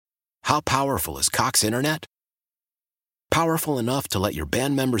How powerful is Cox Internet? Powerful enough to let your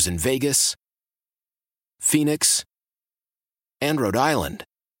band members in Vegas, Phoenix, and Rhode Island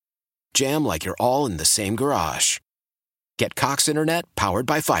jam like you're all in the same garage. Get Cox Internet powered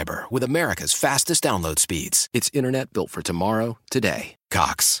by fiber with America's fastest download speeds. It's internet built for tomorrow, today.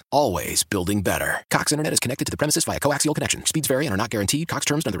 Cox, always building better. Cox Internet is connected to the premises via coaxial connection. Speeds vary and are not guaranteed. Cox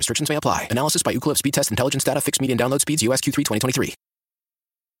terms and other restrictions may apply. Analysis by Ookla Speed Test Intelligence Data. Fixed median download speeds. US Q3 2023.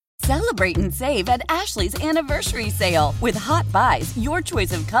 Celebrate and save at Ashley's Anniversary Sale. With Hot Buys, your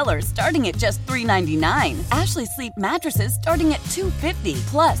choice of colors starting at just $3.99. Ashley Sleep mattresses starting at $2.50.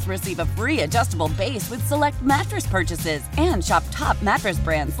 Plus, receive a free adjustable base with select mattress purchases. And shop top mattress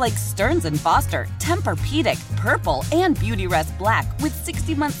brands like Stearns & Foster, Tempur-Pedic, Purple, and Beautyrest Black with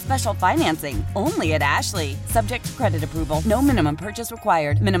 60-month special financing. Only at Ashley. Subject to credit approval. No minimum purchase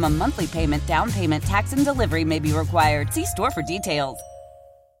required. Minimum monthly payment, down payment, tax, and delivery may be required. See store for details.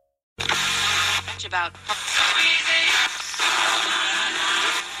 About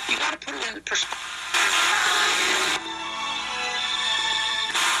you gotta put it in perspective.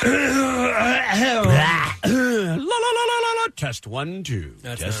 Test 1, 2.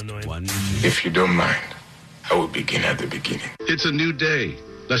 That's Test not annoying. 1, 2. If you don't mind, I will begin at the beginning. It's a new day.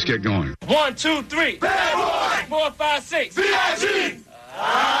 Let's get going. 1, 2, 3. Bad boy. 4, 5, 6. VIG.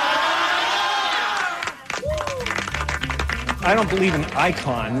 I don't believe in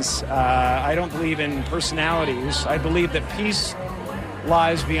icons. I don't believe in personalities. I believe that peace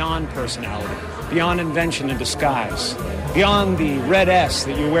lies beyond personality, beyond invention and disguise, beyond the red S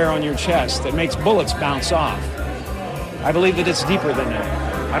that you wear on your chest that makes bullets bounce off. I believe that it's deeper than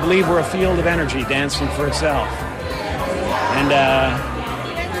that. I believe we're a field of energy dancing for itself. And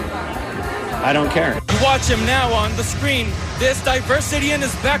I don't care. Watch him now on the screen. This diversity in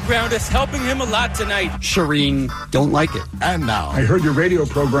his background is helping him a lot tonight. Shireen, don't like it. And now, I heard your radio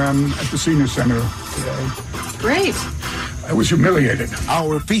program at the Senior Center today. Great. I was humiliated.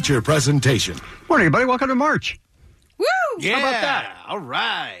 Our feature presentation. Morning, everybody. Welcome to March. Woo! Yeah. How about that? All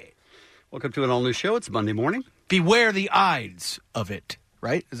right. Welcome to an all-new show. It's Monday morning. Beware the Ides of it,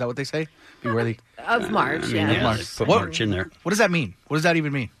 right? Is that what they say? Beware the... Of March, yeah. Yeah, March. put What- March in there. What does that mean? What does that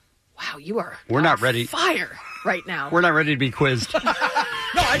even mean? Wow, you are We're not ready. fire right now. We're not ready to be quizzed. No,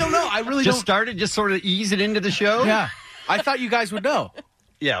 I don't know. I really Just don't... started, just sort of ease it into the show. Yeah. I thought you guys would know.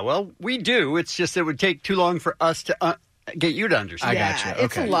 Yeah, well, we do. It's just it would take too long for us to get you to understand. I gotcha.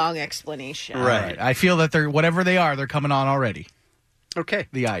 It's a Okay. long explanation. Right. I feel that they're whatever they are, they're coming on already. Okay.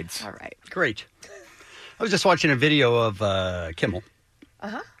 The Ides. All right. Great. I was just watching a video of Kimmel.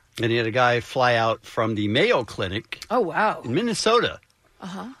 Uh-huh. And he had a guy fly out from the Mayo Clinic Oh, wow. in Minnesota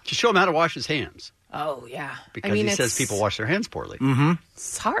to show him how to wash his hands. Oh, yeah. Because he says people wash their hands poorly.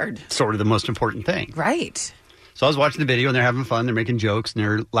 It's hard. Sort of the most important thing. Right. So I was watching the video, and they're having fun. They're making jokes, and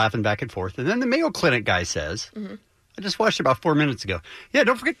they're laughing back and forth. And then the Mayo Clinic guy says, I just watched it about 4 minutes ago. Yeah,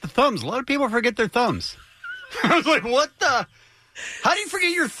 don't forget the thumbs. A lot of people forget their thumbs. I was like, what the? How do you forget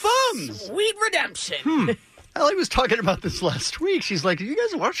your thumbs? Sweet redemption. Allie was talking about this last week. She's like, you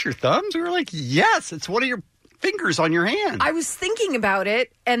guys wash your thumbs? We were like, yes, it's one of your fingers on your hand. I was thinking about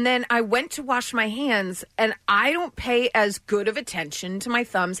it, and then I went to wash my hands, and I don't pay as good of attention to my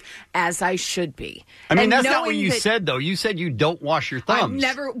thumbs as I should be. I mean, And that's not what knowing you that said, though. You said you don't wash your thumbs.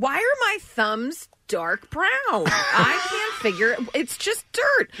 Why are my thumbs dark brown? I can't figure it. It's just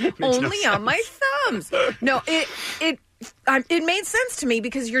dirt. Only on my thumbs. No, it made sense to me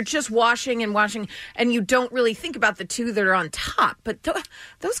because you're just washing, and you don't really think about the two that are on top. But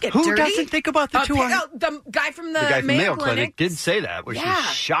those get dirty. Who doesn't think about the two on... The guy from the, The guy from Mayo Clinic did say that, which is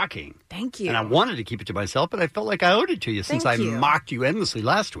shocking. Thank you. And I wanted to keep it to myself, but I felt like I owed it to you since Thank I you. mocked you endlessly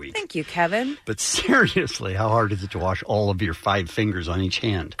last week. Thank you, Kevin. But seriously, how hard is it to wash all of your 5 fingers on each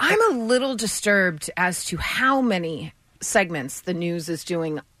hand? I'm a little disturbed as to how many segments the news is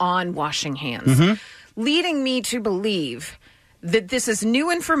doing on washing hands, leading me to believe that this is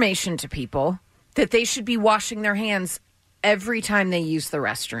new information to people, that they should be washing their hands every time they use the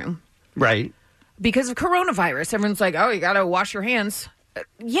restroom. Right. Because of coronavirus, everyone's like, oh, you got to wash your hands.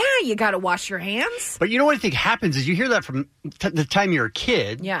 Yeah, you got to wash your hands. But you know what I think happens is you hear that from the time you're a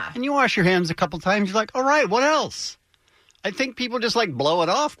kid. Yeah. And you wash your hands a couple times. You're like, all right, what else? I think people just like blow it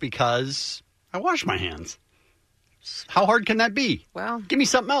off because I wash my hands. How hard can that be? Well, give me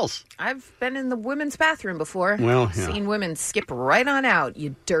something else. I've been in the women's bathroom before. Well, yeah. Seen women skip right on out,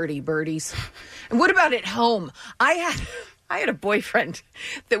 you dirty birdies. And what about at home? I had a boyfriend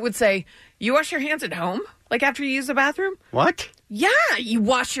that would say, you wash your hands at home? Like after you use the bathroom? What? Yeah, you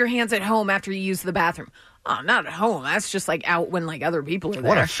wash your hands at home after you use the bathroom. Oh, not at home. That's just like out when like other people are there.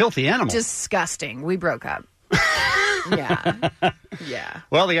 What a filthy animal. Disgusting. We broke up. Yeah. Yeah.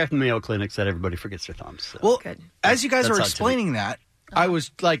 Well, the guy from the Mayo Clinic said everybody forgets their thumbs. So. Well, Good. as you guys That's were odd to explaining that, I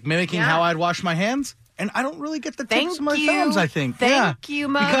was like mimicking Yeah. how I'd wash my hands, and I don't really get the tips Thank of my you. thumbs, I think. Thank you,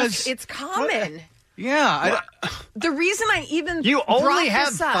 Muggs. Because It's common. Yeah. The reason I even You only brought have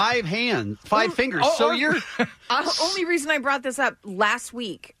this up, 5 fingers, so you're... only reason I brought this up last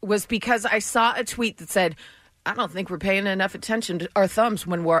week was because I saw a tweet that said, I don't think we're paying enough attention to our thumbs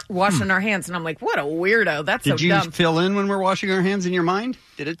when we're washing our hands. And I'm like, what a weirdo. That's so Did you dumb. fill in when we're washing our hands in your mind?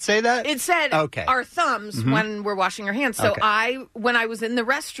 Did it say that? It said Okay. our thumbs when we're washing our hands. So Okay. when I was in the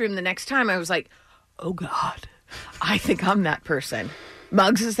restroom the next time, I was like, oh, God, I think I'm that person.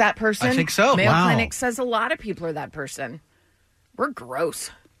 Muggs is that person. I think so. Mayo Wow. Clinic says a lot of people are that person. We're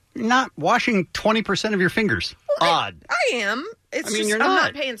gross. You're not washing 20% of your fingers. Odd. I am. It's I mean, just, you're I'm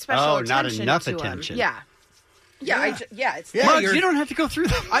not. not paying special attention. not enough to 'em. attention. Yeah. Yeah. It's Muggs, you don't have to go through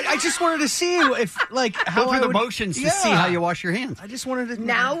that. I just wanted to see if, like, how Go through I the would, motions to see how you wash your hands. I just wanted to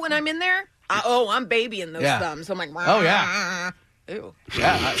Now when I'm in there, I'm babying those Yeah. thumbs. I'm like, Oh, yeah. Ew.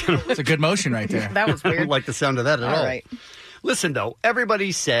 Yeah, it's a good motion right there. That was I weird. don't like the sound of that at all. All right. Listen, though,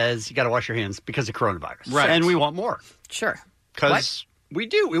 everybody says you got to wash your hands because of coronavirus. Right. And we want more. Sure. Because we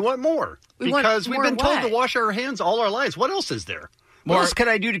do. We want more. We want because we've more been told what? to wash our hands all our lives. What else is there? More- What else can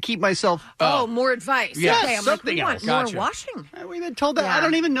I do to keep myself... Oh, more advice. Yeah, Okay, I'm like, something we want else. more Gotcha. washing. We've been told that. Yeah. I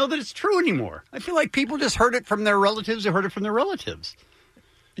don't even know that it's true anymore. I feel like people just heard it from their relatives who heard it from their relatives.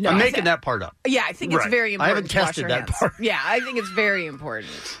 No, I'm I making thi- that part up. Yeah, I think it's Right. very I important haven't to wash tested your that hands. part. Yeah, I think it's very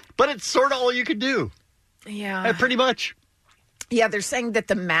important. But it's sort of all you could do. Yeah. Pretty much. Yeah, they're saying that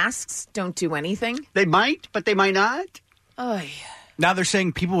the masks don't do anything. They might, but they might not. Oh, yeah. Now they're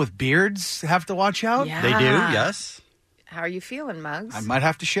saying people with beards have to watch out. Yeah. They do, yes. How are you feeling, Muggs? I might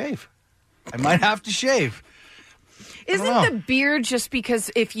have to shave. Isn't know. the beard just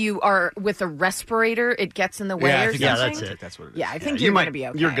because if you are with a respirator, it gets in the way Yeah, I or think something? that's it. That's what it is. Yeah, I think you you're might- going to be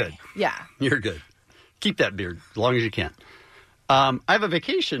okay. you're good. Yeah. You're good. Keep that beard as long as you can. I have a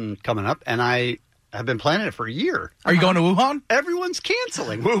vacation coming up, and I have been planning it for a year. Are you going to Wuhan? Everyone's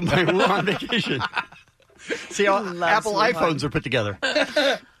canceling my Wuhan vacation. See how loves Apple Wuhan. iPhones are put together.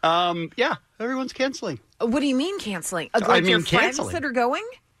 Yeah, everyone's canceling. What do you mean canceling? Like I mean your friends canceling. that are going?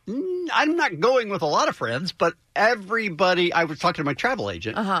 I'm not going with a lot of friends, but everybody. I was talking to my travel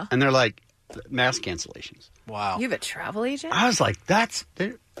agent, and they're like, mass cancellations. Wow. You have a travel agent? I was like,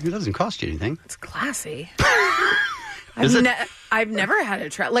 it doesn't cost you anything. It's classy. Is it? I've never had a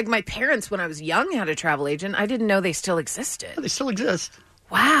travel. Like my parents, when I was young, had a travel agent. I didn't know they still existed. They still exist.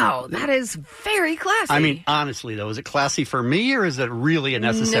 Wow, that is very classy. I mean, honestly, though, is it classy for me or is it really a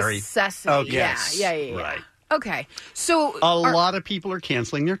necessary? necessity. Okay. Yeah. Right. Okay, so A lot of people are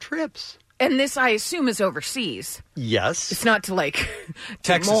canceling their trips. and this I assume is overseas. Yes. It's not to like Des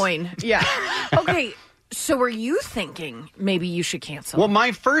Texas. Moines. Yeah. Okay. So are you thinking maybe you should cancel? Well,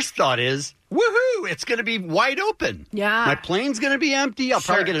 my first thought is, woohoo, it's going to be wide open. Yeah. My plane's going to be empty. I'll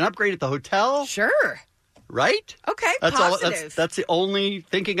probably Sure. get an upgrade at the hotel. Sure. Right? Okay. That's positive. That's the only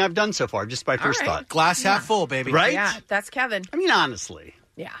thinking I've done so far, just my first right. thought. Glass half full, baby. Right? Yeah, that's Kevin. I mean, honestly.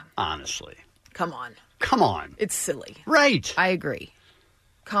 Yeah. Honestly. Come on. Come on. It's silly. Right. I agree.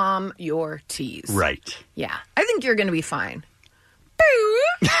 Calm your tease. Right. Yeah. I think you're going to be fine.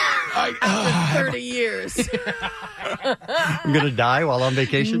 After 30 years. I'm going to die while on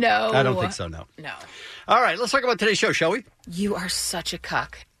vacation? No. I don't think so, no. No. All right, let's talk about today's show, shall we? You are such a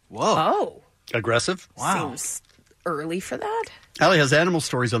cuck. Whoa. Oh. Aggressive. Wow. Seems early for that. Allie has animal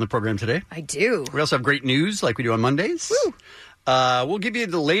stories on the program today. I do. We also have great news like we do on Mondays. Woo. We'll give you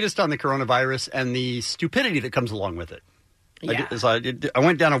the latest on the coronavirus and the stupidity that comes along with it. Yeah. I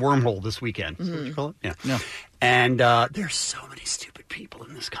went down a wormhole this weekend. Is that what you call it? Yeah. No. And there's so many stupid people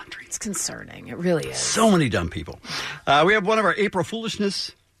in this country. It's concerning. It really is. So many dumb people. We have one of our April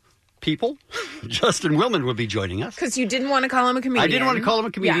Foolishness people. Justin Willman will be joining us. Because you didn't want to call him a comedian. I didn't want to call him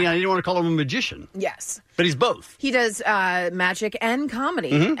a comedian. Yeah. I didn't want to call him a magician. Yes. But he's both. He does magic and comedy,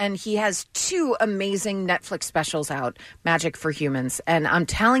 Mm-hmm. and he has 2 amazing Netflix specials out, Magic for Humans. And I'm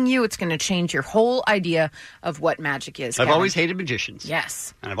telling you, it's going to change your whole idea of what magic is. I've Kevin. always hated magicians.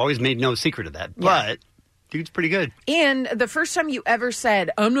 Yes. And I've always made no secret of that. But dude's pretty good. And the first time you ever said,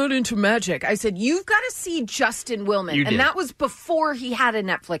 I'm not into magic, I said, you've got to see Justin Willman. You and did. that was before he had a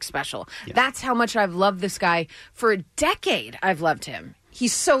Netflix special. That's how much I've loved this guy. For a decade, I've loved him.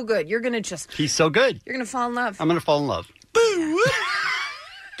 He's so good. You're going to just, He's so good. you're going to fall in love. I'm going to fall in love. Boo!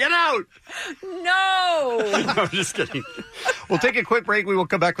 Get out! No! I'm just kidding. We'll take a quick break. We will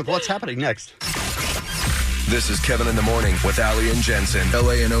come back with what's happening next. This is Kevin in the Morning with Allie and Jensen.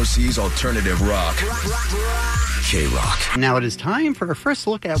 LANOC's alternative rock. K-Rock. Now it is time for our first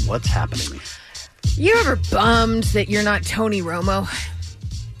look at what's happening. You ever bummed that you're not Tony Romo?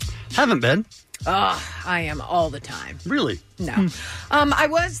 Haven't been. I am all the time. Really? No. I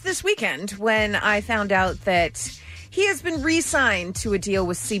was this weekend when I found out that he has been re-signed to a deal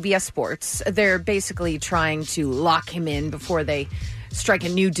with CBS Sports. They're basically trying to lock him in before they strike a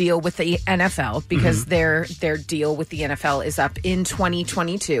new deal with the NFL because their deal with the NFL is up in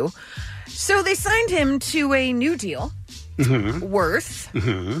 2022. So they signed him to a new deal worth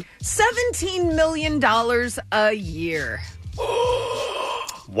 $17 million a year.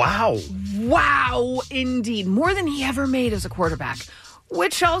 Wow. Wow, indeed. More than he ever made as a quarterback,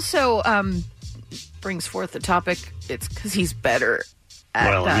 which also brings forth the topic. It's because he's better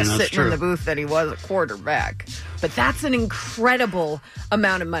at sitting in the booth than he was a quarterback. But that's an incredible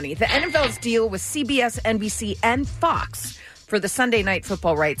amount of money. The NFL's deal with CBS, NBC, and Fox for the Sunday Night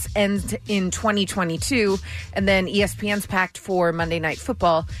Football rights ends in 2022, and then ESPN's pact for Monday Night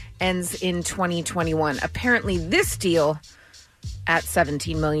Football ends in 2021. Apparently, this deal at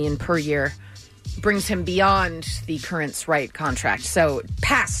 $17 million per year brings him beyond the current right contract, so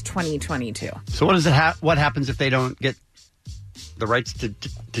past 2022. So what happens if they don't get the rights to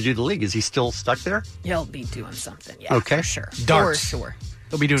do the league? Is he still stuck there? He'll be doing something, for sure. Darts. For sure.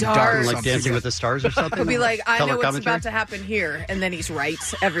 He'll be doing darts. Like Dancing with the Stars or something? He'll be like, I know what's commentary? about to happen here. And then he's right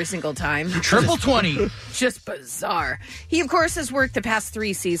every single time. Triple 20. Just bizarre. He, of course, has worked the past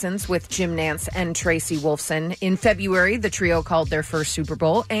 3 seasons with Jim Nantz and Tracy Wolfson. In February, the trio called their first Super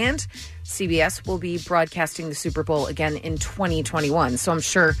Bowl, and CBS will be broadcasting the Super Bowl again in 2021. So I'm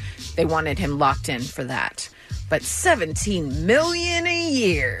sure they wanted him locked in for that. But $17 million a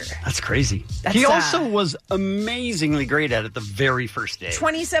year. That's crazy. He also was amazingly great at it the very first day.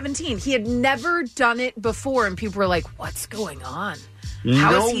 2017. He had never done it before, and people were like, what's going on?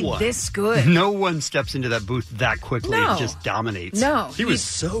 How is he this good? No one steps into that booth that quickly and just dominates. No. He was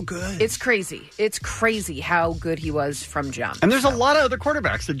so good. It's crazy. It's crazy how good he was from jump. And there's a lot of other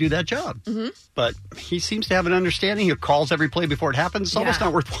quarterbacks that do that job. But he seems to have an understanding. He calls every play before it happens. It's almost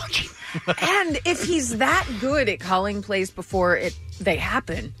not worth watching. And if he's that good at calling plays before they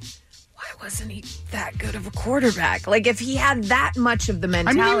happen, why wasn't he that good of a quarterback? Like, if he had that much of the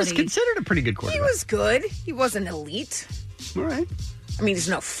mentality. I mean, he was considered a pretty good quarterback. He was good. He wasn't elite. All right. I mean, he's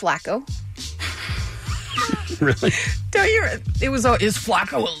no Flacco. Really? Is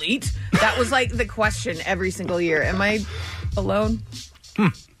Flacco elite? That was like the question every single year. Am I alone?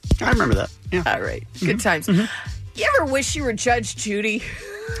 I remember that. Yeah. All right. Good times. You ever wish you were Judge Judy?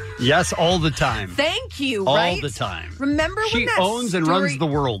 Yes, all the time. Thank you, all right? the time. Remember when that owns and runs the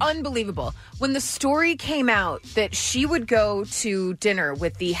world. Unbelievable. When the story came out that she would go to dinner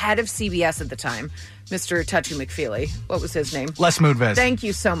with the head of CBS at the time, Mr. Touchy McFeely. What was his name? Les Moonves. Thank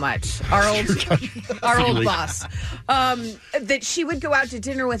you so much. Our old boss. That she would go out to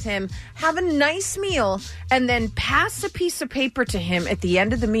dinner with him, have a nice meal, and then pass a piece of paper to him at the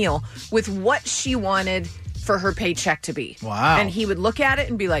end of the meal with what she wanted for her paycheck to be. Wow. And he would look at it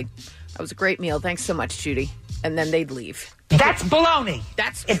and be like, that was a great meal. Thanks so much, Judy. And then they'd leave. That's baloney.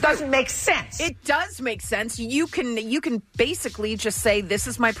 It doesn't make sense. It does make sense. You can basically just say, this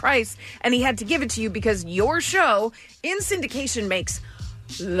is my price. And he had to give it to you because your show in syndication makes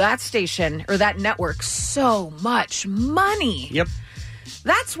that station or that network so much money. Yep.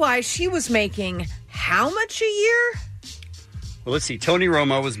 That's why she was making how much a year? Well, let's see. Tony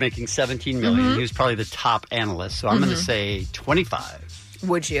Romo was making $17 million. He was probably the top analyst. So I'm going to say 25.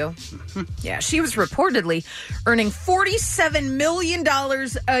 Would you? Yeah, she was reportedly earning $47 million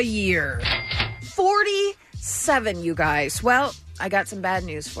a year. 47, you guys. Well, I got some bad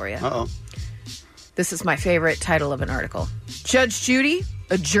news for you. Uh-oh. This is my favorite title of an article. Judge Judy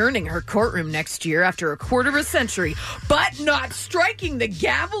adjourning her courtroom next year after a quarter of a century, but not striking the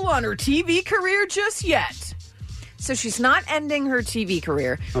gavel on her TV career just yet. So she's not ending her TV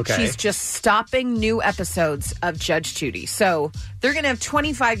career. Okay. She's just stopping new episodes of Judge Judy. So they're going to have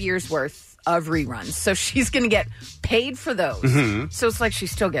 25 years worth of reruns. So she's going to get paid for those. So it's like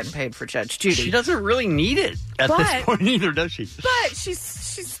she's still getting paid for Judge Judy. She doesn't really need it at this point either, does she? But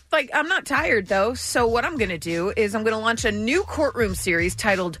she's like, I'm not tired, though. So what I'm going to do is I'm going to launch a new courtroom series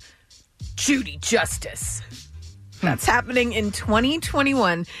titled Judy Justice. That's happening in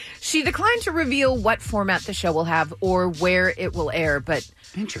 2021. She declined to reveal what format the show will have or where it will air, but...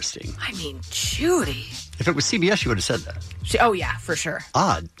 Interesting. I mean, Judy. If it was CBS, she would have said that. Oh, yeah, for sure.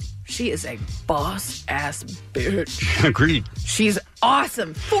 Odd. She is a boss-ass bitch. Agreed. She's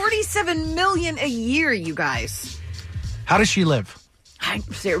awesome. $47 million a year, you guys. How does she live?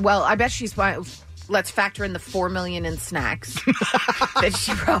 Well, I bet she's let's factor in the $4 million in snacks that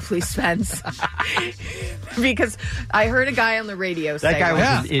she probably spends. Because I heard a guy on the radio say that guy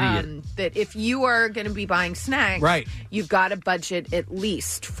was an idiot. That if you are going to be buying snacks, right, you've got to budget at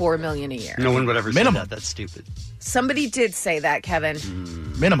least $4 million a year. No one would ever say that. That's stupid. Somebody did say that, Kevin.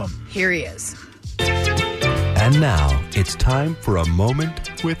 Minimum. Here he is. And now it's time for a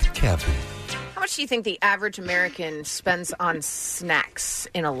moment with Kevin. How much do you think the average American spends on snacks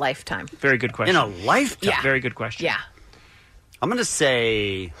in a lifetime? Very good question. In a lifetime? Yeah. Very good question. Yeah. I'm going to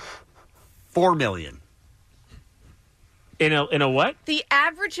say $4 million. In a what? The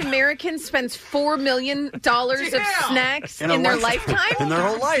average American spends $4 million of snacks in their lifetime? In their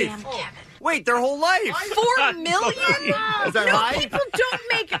whole life. Wait, their whole life? $4 million? Is that no, high? people don't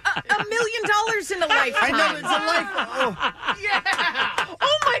make $1 million in a lifetime. I know, it's a life. Oh. Yeah.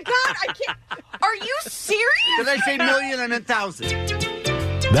 Oh, my God. I can't. Are you serious? Did I say million? I meant thousand.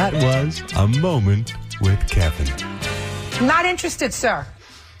 That was a moment with Kevin. Not interested, sir.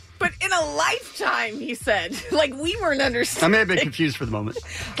 But in a lifetime, he said. Like, we weren't understanding. I may have been confused for the moment.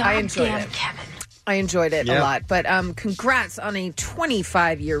 I enjoyed it. Kevin. I enjoyed it a lot. But congrats on a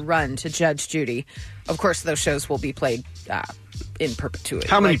 25-year run to Judge Judy. Of course, those shows will be played in perpetuity.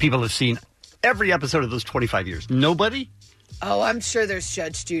 How many people have seen every episode of those 25 years? Nobody? Oh, I'm sure there's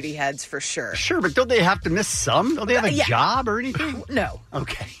Judge Judy heads for sure. Sure, but don't they have to miss some? Don't they have a job or anything? No.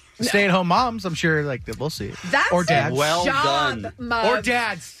 Okay. No. Stay-at-home moms, I'm sure, like, we'll see. That's or dads. Well job, done. Muggs. Or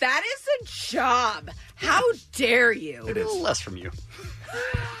dads. That is a job. How dare you? It is. A little less from you.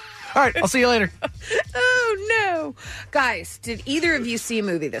 All right, I'll see you later. Oh, no. Guys, did either of you see a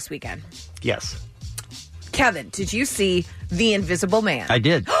movie this weekend? Yes. Kevin, did you see The Invisible Man? I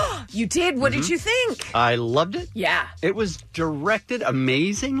did. You did? What did you think? I loved it. Yeah. It was directed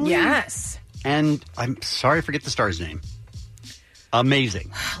amazingly. Yes. And I'm sorry, I forget the star's name.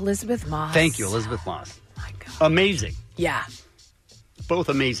 Amazing. Elizabeth Moss. Thank you, Elizabeth Moss. My God. Amazing. Yeah. Both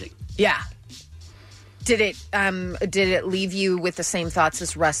amazing. Yeah. Did it leave you with the same thoughts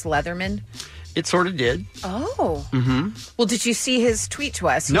as Russ Leatherman? It sort of did. Oh. Mm-hmm. Well, did you see his tweet to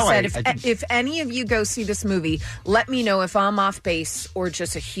us? He No, said, I didn't. if any of you go see this movie, let me know if I'm off base or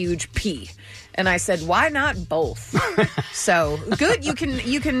just a huge P. And I said, why not both? So, good. You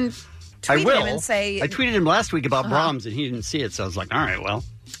can tweet him and say... I tweeted him last week about Brahms, and he didn't see it, so I was like, all right, well...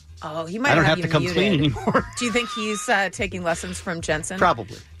 Oh, he might I don't have have to come muted. clean anymore. Do you think he's taking lessons from Jensen?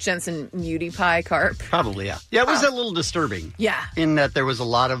 Probably. Jensen Mutie Pie Carp? Probably, yeah. Yeah, it was a little disturbing. Yeah. In that there was a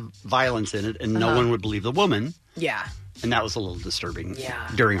lot of violence in it, and no one would believe the woman. Yeah. And that was a little disturbing Yeah.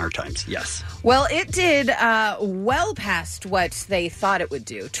 during our times, yes. Well, it did well past what they thought it would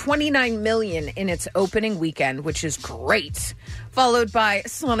do. $29 million in its opening weekend, which is great. Followed by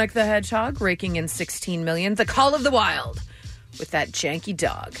Sonic the Hedgehog, raking in $16 million. The Call of the Wild, with that janky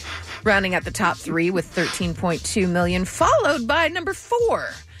dog, rounding out the top three with $13.2 million. Followed by number 4,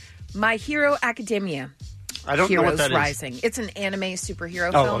 My Hero Academia. I don't know what that is. Heroes Rising. It's an anime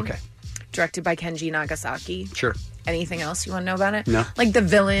superhero Oh, film. okay. Directed by Kenji Nagasaki. Sure. Anything else you want to know about it? No. Like the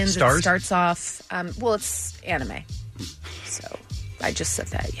villains. Stars? It starts off. Well, it's anime. So I just said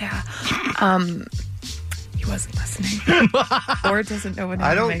that. Yeah. He wasn't listening. Or doesn't know what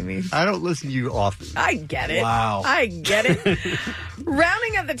anime means. I don't listen to you often. I get it. Wow. I get it.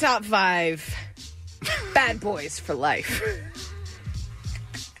 Rounding up the top 5, Bad Boys for Life.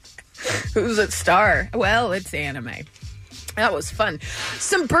 Who's it star? Well, it's anime. That was fun.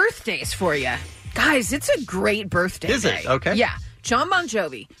 Some birthdays for you. Guys, it's a great birthday Is it? day. Okay. Yeah. John Bon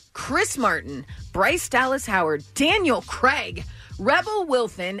Jovi, Chris Martin, Bryce Dallas Howard, Daniel Craig, Rebel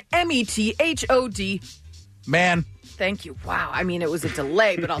Wilson, METHOD. Man. Thank you. Wow. I mean, it was a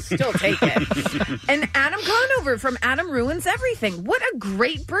delay, but I'll still take it. And Adam Conover from Adam Ruins Everything. What a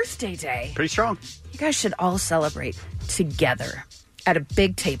great birthday day. Pretty strong. You guys should all celebrate together at a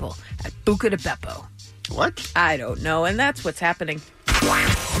big table at Buca de Beppo. What? I don't know, and that's what's happening.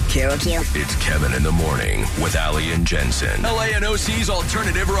 It's Kevin in the Morning with Allie and Jensen. LANOC's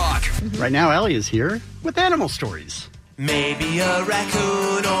Alternative Rock. Right now, Allie is here with animal stories. Maybe a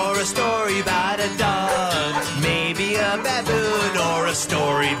raccoon or a story about a dog. Maybe a baboon or a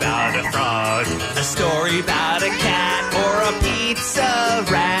story about a frog. A story about a cat or a pizza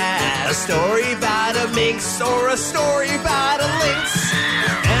rat. A story about a minx or a story about a lynx.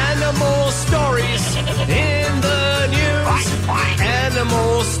 Animal stories in the news.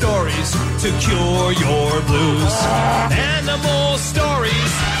 Animal stories to cure your blues. Animal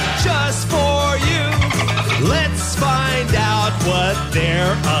stories just for you. Let's find out what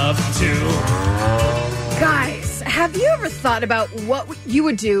they're up to. Guys, have you ever thought about what you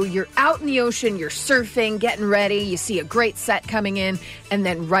would do? You're out in the ocean, you're surfing, getting ready, you see a great set coming in, and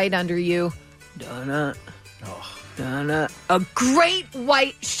then right under you, Donna. Donna. A great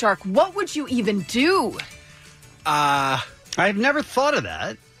white shark. What would you even do? I've never thought of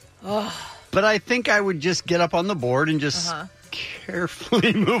that. But I think I would just get up on the board and just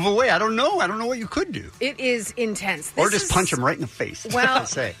carefully move away. I don't know. I don't know what you could do. It is intense. Or just punch him right in the face. Well,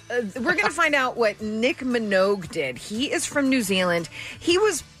 say. We're going to find out what Nick Minogue did. He is from New Zealand. He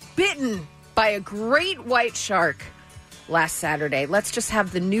was bitten by a great white shark last Saturday. Let's just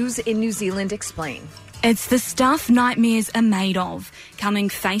have the news in New Zealand explain. It's the stuff nightmares are made of, coming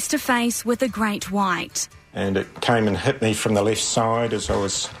face to face with a great white. And it came and hit me from the left side as I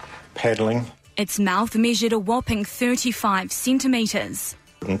was paddling. Its mouth measured a whopping 35 centimetres.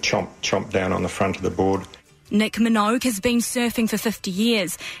 And chomped down on the front of the board. Nick Minogue has been surfing for 50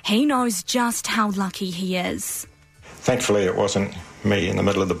 years. He knows just how lucky he is. Thankfully, it wasn't me in the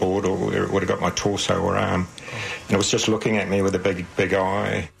middle of the board, or where it would have got my torso or arm. And it was just looking at me with a big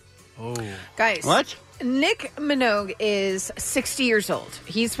eye. Oh. Guys. What? Nick Minogue is 60 years old.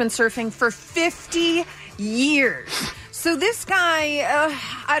 He's been surfing for 50 years. So this guy,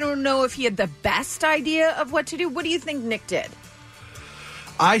 I don't know if he had the best idea of what to do. What do you think Nick did?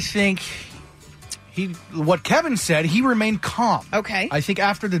 I think what Kevin said, he remained calm. Okay. I think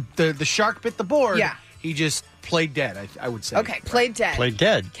after the shark bit the board, he just played dead, I would say. Okay, played dead. Played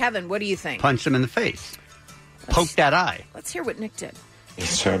dead. Kevin, what do you think? Punched him in the face. Poked that eye. Let's hear what Nick did.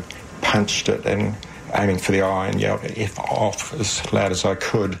 So I punched it and aiming for the eye and yelled F off as loud as I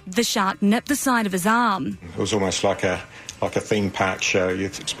could. The shark nipped the side of his arm. It was almost like a theme park show.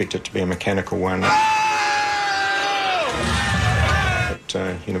 You'd expect it to be a mechanical one. At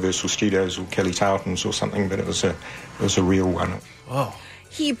Universal Studios or Kelly Tarleton's or something, but it was a real one. Oh.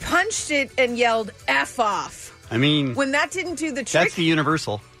 He punched it and yelled F off. I mean, when that didn't do the trick, that's the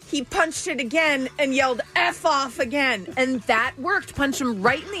Universal. He punched it again and yelled F off again. And that worked. Punched him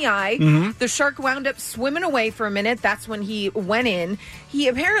right in the eye. Mm-hmm. The shark wound up swimming away for a minute. That's when he went in. He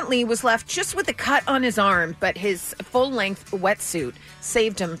apparently was left just with a cut on his arm, but his full-length wetsuit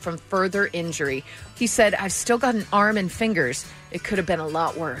saved him from further injury. He said, I've still got an arm and fingers. It could have been a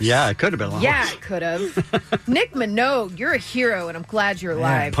lot worse. Yeah, it could have been a lot worse. Yeah, it could have. Nick Minogue, you're a hero, and I'm glad you're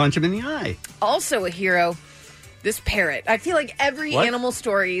alive. Punch him in the eye. Also a hero. This parrot. I feel like every animal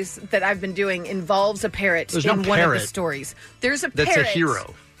stories that I've been doing involves a parrot There's in no one of the parrot. Stories. There's a That's parrot. a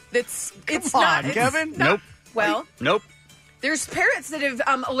hero. It's Come not. on, Kevin. Nope. Well, nope. There's parrots that have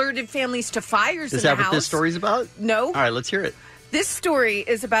alerted families to fires Is in that the what house. this story's about? No. All right, let's hear it. This story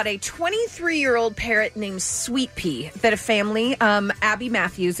is about a 23-year-old parrot named Sweet Pea that a family, Abby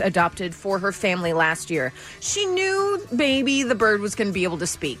Matthews, adopted for her family last year. She knew maybe the bird was going to be able to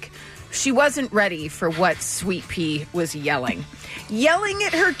speak. She wasn't ready for what Sweet Pea was yelling. Yelling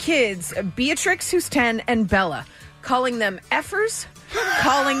at her kids, Beatrix, who's 10, and Bella, calling them effers,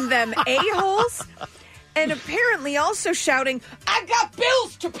 calling them a-holes, and apparently also shouting, I've got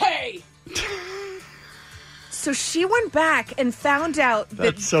bills to pay! So she went back and found out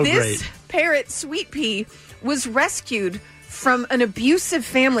that this parrot, Sweet Pea, was rescued from an abusive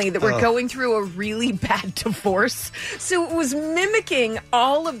family that were going through a really bad divorce. So it was mimicking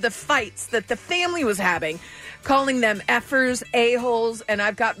all of the fights that the family was having, calling them effers, a-holes, and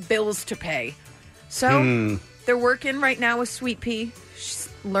I've got bills to pay. So they're working right now with Sweet Pea. She's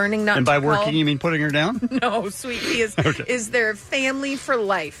learning not to call. And by working, you mean putting her down? No, Sweet Pea is their family for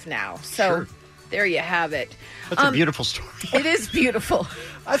life now. So there you have it. That's a beautiful story. It is beautiful.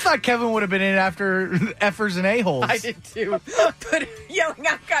 I thought Kevin would have been in after effers and a-holes. I did too. But yelling,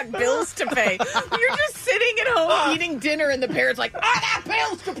 I've got bills to pay. You're just sitting at home eating dinner and the parent's like, I got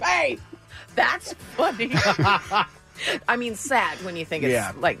bills to pay. That's funny. I mean, sad when you think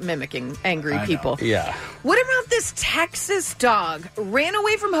it's like mimicking angry people. Yeah. What about this Texas dog? Ran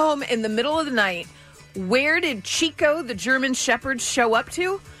away from home in the middle of the night. Where did Chico, the German Shepherd, show up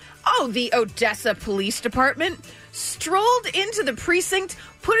to? Oh, the Odessa Police Department. Strolled into the precinct,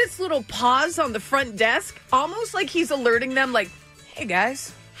 put its little paws on the front desk, almost like he's alerting them, like, hey,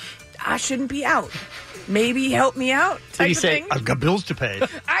 guys, I shouldn't be out. Maybe help me out. Did he say, I've got bills to pay?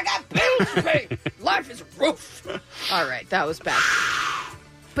 I got bills to pay. Life is rough. All right, that was bad.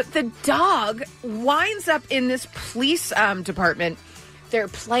 But the dog winds up in this police department. They're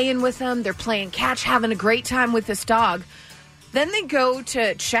playing with him. They're playing catch, having a great time with this dog. Then they go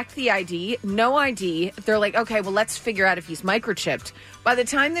to check the ID. No ID. They're like, okay, well, let's figure out if he's microchipped. By the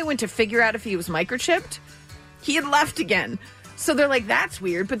time they went to figure out if he was microchipped, he had left again. So they're like, that's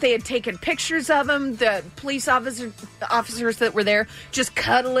weird. But they had taken pictures of him. The police officers that were there just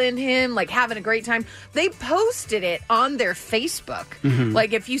cuddling him, like having a great time. They posted it on their Facebook. Mm-hmm.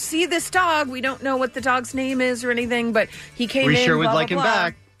 Like, if you see this dog, we don't know what the dog's name is or anything, but he came in. We sure would blah, like blah, him blah.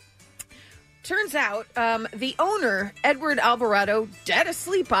 back. Turns out the owner, Edward Alvarado, dead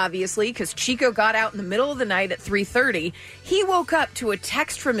asleep, obviously, because Chico got out in the middle of the night at 3:30. He woke up to a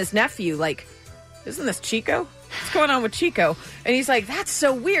text from his nephew, like, isn't this Chico? What's going on with Chico? And he's like, that's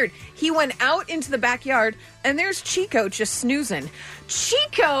so weird. He went out into the backyard, and there's Chico just snoozing.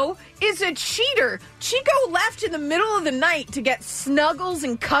 Chico is a cheater. Chico left in the middle of the night to get snuggles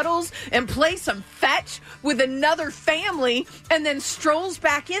and cuddles and play some fetch with another family, and then strolls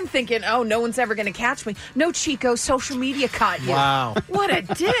back in thinking, oh, no one's ever going to catch me. No, Chico, social media caught you. Wow. What a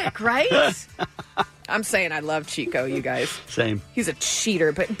dick, right? I'm saying I love Chico, you guys. Same. He's a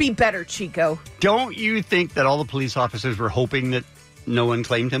cheater, but be better, Chico. Don't you think that all the police officers were hoping that no one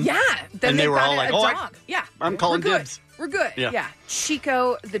claimed him? Yeah. Then and they were all like, oh, dog. Yeah. I'm calling dibs. We're good. Yeah.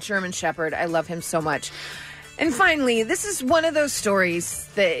 Chico, the German Shepherd. I love him so much. And finally, this is one of those stories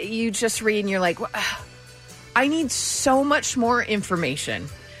that you just read and you're like, I need so much more information.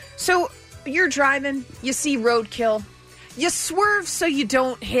 So you're driving, you see roadkill. You swerve so you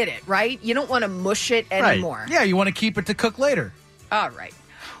don't hit it, right? You don't want to mush it anymore. Right. Yeah, you want to keep it to cook later. All right.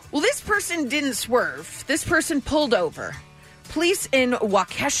 Well, this person didn't swerve. This person pulled over. Police in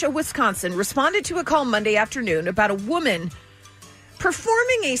Waukesha, Wisconsin, responded to a call Monday afternoon about a woman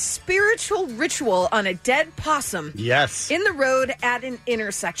performing a spiritual ritual on a dead possum. Yes. In the road at an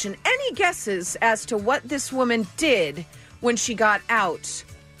intersection. Any guesses as to what this woman did when she got out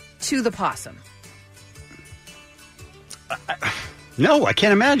to the possum? No, I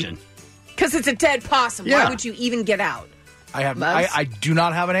can't imagine. Because it's a dead possum. Yeah. Why would you even get out? I do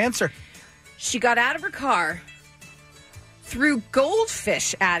not have an answer. She got out of her car, threw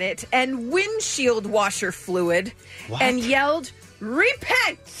goldfish at it and windshield washer fluid, and yelled,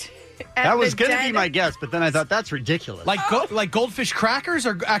 "Repent!" That was going to be my guess, but then I thought that's ridiculous. Like goldfish crackers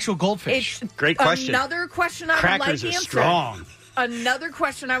or actual goldfish? Great question. Another question I would like Crackers are answered. strong. Another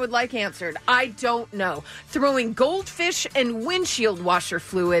question I would like answered. I don't know. Throwing goldfish and windshield washer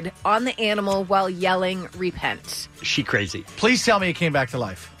fluid on the animal while yelling, "Repent." She crazy. Please tell me it came back to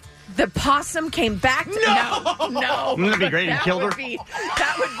life. The possum came back to... No. Wouldn't that be great? He killed her?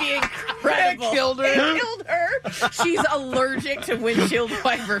 That would be incredible. It killed her. It killed her. She's allergic to windshield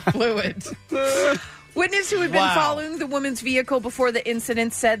wiper fluid. Witness who had been following the woman's vehicle before the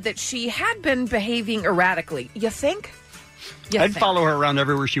incident said that she had been behaving erratically. You think? I'd follow her around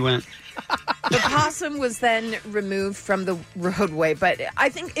everywhere she went. The possum was then removed from the roadway. But I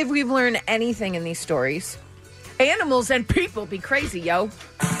think if we've learned anything in these stories, animals and people be crazy, yo.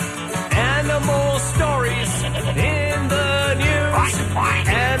 Animal stories in the news.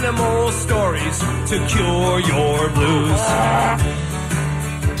 Animal stories to cure your blues.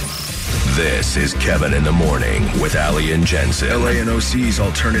 This is Kevin in the Morning with Allie and Jensen. LANOC's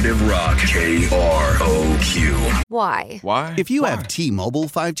alternative rock. KROQ. Why? If you have T-Mobile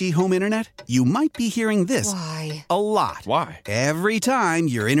 5G home internet, you might be hearing this a lot. Why? Every time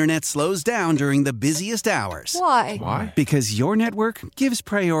your internet slows down during the busiest hours. Why? Because your network gives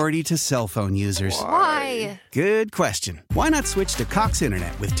priority to cell phone users. Why? Good question. Why not switch to Cox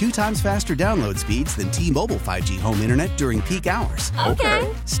Internet with 2 times faster download speeds than T-Mobile 5G home internet during peak hours? Okay.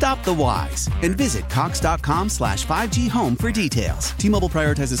 Stop the whys and visit cox.com/5G home for details. T-Mobile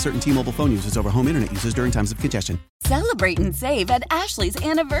prioritizes certain T-Mobile phone users over home internet users during times of congestion. Celebrate and save at Ashley's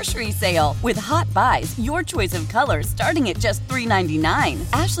Anniversary Sale. With Hot Buys, your choice of colors starting at just $3.99.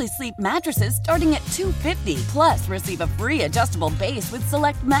 Ashley Sleep mattresses starting at $2.50. Plus, receive a free adjustable base with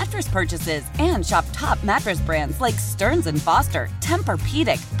select mattress purchases. And shop top mattress brands like Stearns & Foster,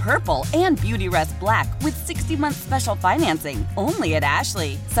 Tempur-Pedic, Purple, and Beautyrest Black with 60-month special financing. Only at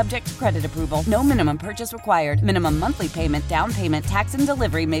Ashley. Subject to credit approval. No minimum purchase required. Minimum monthly payment, down payment, tax, and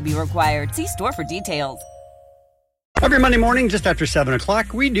delivery may be required. See store for details. Every Monday morning, just after 7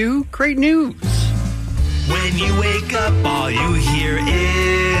 o'clock, we do Great News. When you wake up, all you hear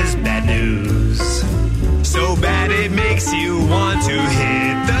is bad news. So bad it makes you want to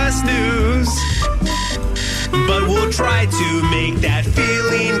hit the snooze. But we'll try to make that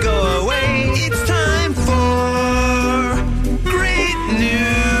feeling go away. It's time for Great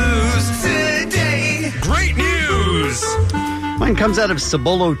News today. Great News! Mine comes out of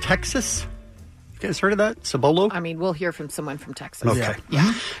Cibolo, Texas. You guys heard of that? Cibolo? I mean, we'll hear from someone from Texas. Okay.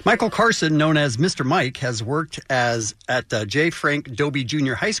 Yeah. Michael Carson, known as Mr. Mike, has worked at J. Frank Dobie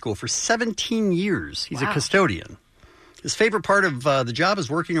Junior High School for 17 years. He's a custodian. His favorite part of the job is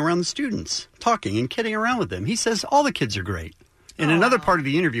working around the students, talking and kidding around with them. He says all the kids are great. In another part of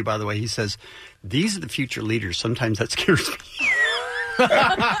the interview, by the way, he says, these are the future leaders. Sometimes that scares me.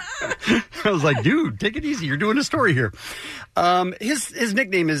 I was like, dude, take it easy. You're doing a story here. His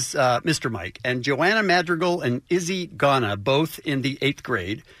nickname is Mr. Mike. And Joanna Madrigal and Izzy Ghana, both in the 8th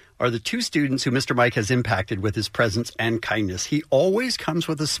grade, are the two students who Mr. Mike has impacted with his presence and kindness. He always comes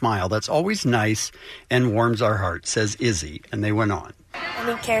with a smile that's always nice and warms our hearts, says Izzy. And they went on. And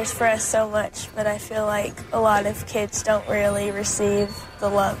he cares for us so much, but I feel like a lot of kids don't really receive the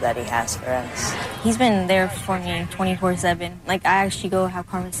love that he has for us. He's been there for me 24/7. Like, I actually go have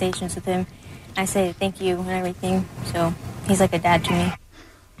conversations with him. I say thank you and everything. So he's like a dad to me.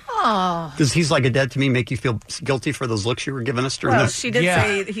 Oh. Does he's like a dad to me make you feel guilty for those looks you were giving us during Well, the... she did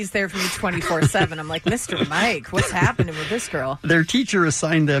say he's there for me 24/7. I'm like, Mr. Mike, what's happening with this girl? Their teacher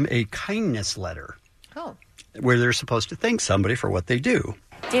assigned them a kindness letter. Oh. Where they're supposed to thank somebody for what they do.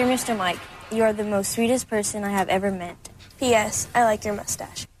 Dear Mr. Mike, you are the most sweetest person I have ever met. P.S. I like your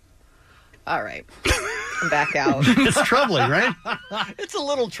mustache. All right. I'm back out. It's troubling, right? It's a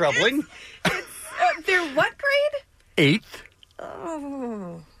little troubling. They're what grade? 8th.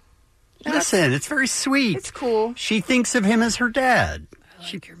 Oh. Listen, it's very sweet. It's cool. She thinks of him as her dad. I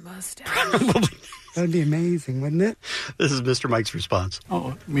like your mustache. That'd be amazing, wouldn't it? This is Mr. Mike's response.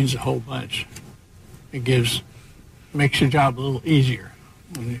 Oh, it means a whole bunch. It makes your job a little easier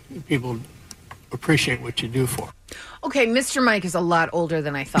when people appreciate what you do for. Okay, Mr. Mike is a lot older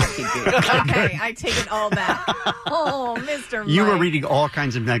than I thought he'd be. Okay, I take it all back. Oh, Mr. Mike. You were reading all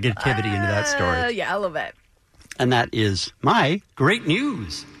kinds of negativity into that story. Yeah, a little bit. And that is my great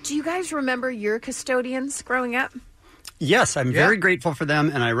news. Do you guys remember your custodians growing up? Yes, I'm very grateful for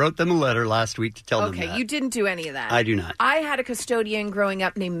them, and I wrote them a letter last week to tell them that. Okay, you didn't do any of that. I do not. I had a custodian growing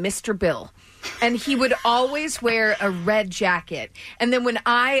up named Mr. Bill, and he would always wear a red jacket. And then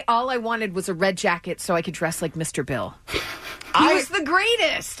all I wanted was a red jacket so I could dress like Mr. Bill. He was the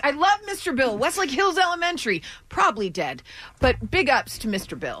greatest. I love Mr. Bill. Westlake Hills Elementary. Probably dead. But big ups to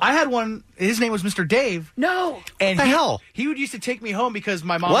Mr. Bill. I had one. His name was Mr. Dave. No. And what the hell? He would used to take me home because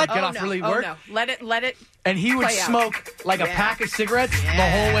my mom would get off early work. Oh, no. Let it And he would play out. smoke like a pack of cigarettes the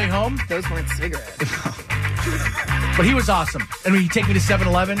whole way home. Those weren't cigarettes. But he was awesome. And he'd take me to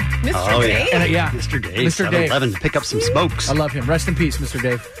 7-Eleven. Mr. Dave? And, yeah. Mr. Dave. Mr. Dave. 7-Eleven to pick up some smokes. I love him. Rest in peace, Mr.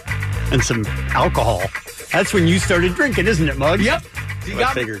 Dave. And some alcohol. That's when you started drinking, isn't it, Muggs? Yep.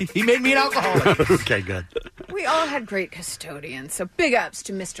 He made me an alcoholic. Okay, good. We all had great custodians, so big ups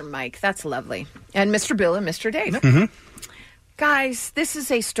to Mr. Mike. That's lovely. And Mr. Bill and Mr. Dave. Mm-hmm. Guys, this is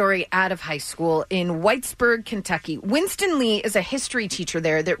a story out of high school in Whitesburg, Kentucky. Winston Lee is a history teacher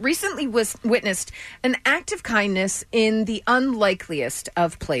there that recently witnessed an act of kindness in the unlikeliest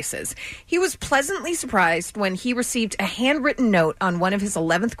of places. He was pleasantly surprised when he received a handwritten note on one of his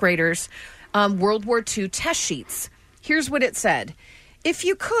 11th graders' World War II test sheets. Here's what it said. If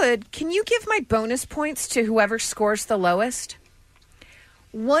you could, can you give my bonus points to whoever scores the lowest?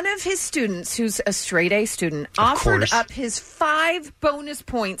 One of his students, who's a straight A student, offered up his 5 bonus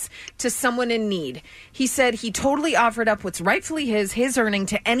points to someone in need. He said he totally offered up what's rightfully his earning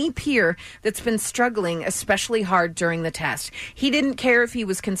to any peer that's been struggling especially hard during the test. He didn't care if he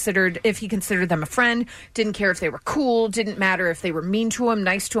considered them a friend, didn't care if they were cool, didn't matter if they were mean to him,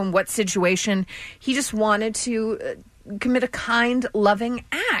 nice to him, what situation. He just wanted to commit a kind, loving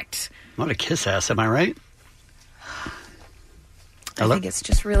act. What a kiss ass, am I right? I think it's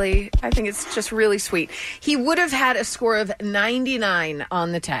just really sweet. He would have had a score of 99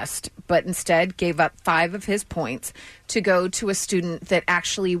 on the test, but instead gave up 5 of his points to go to a student that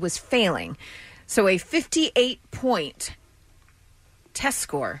actually was failing. So a 58-point test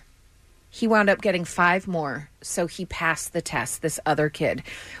score. He wound up getting 5 more, so he passed the test, this other kid,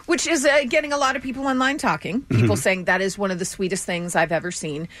 which is getting a lot of people online talking. People saying that is one of the sweetest things I've ever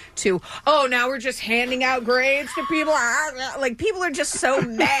seen, to, oh, now we're just handing out grades to people. Like, people are just so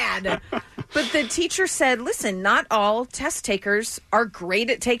mad. But the teacher said, listen, not all test takers are great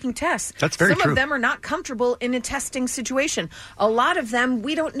at taking tests. That's very true. Some of them are not comfortable in a testing situation. A lot of them,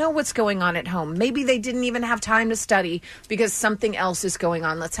 we don't know what's going on at home. Maybe they didn't even have time to study because something else is going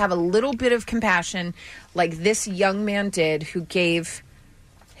on. Let's have a little bit of compassion like this young man did, who gave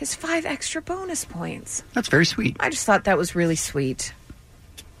his 5 extra bonus points. That's very sweet. I just thought that was really sweet.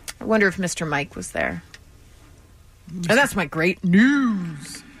 I wonder if Mr. Mike was there. And that's my great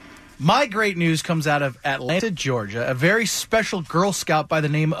news. My great news comes out of Atlanta, Georgia. A very special Girl Scout by the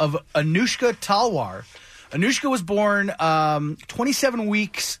name of Anushka Talwar. Anushka was born 27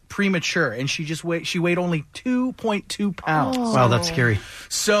 weeks premature, and she weighed only 2.2 pounds. Oh. Wow, that's scary.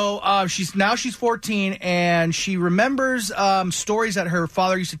 So she's 14, and she remembers stories that her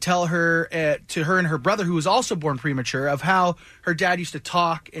father used to tell her to her and her brother, who was also born premature, of how her dad used to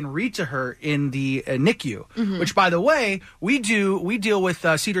talk and read to her in the NICU. Mm-hmm. Which, by the way, we deal with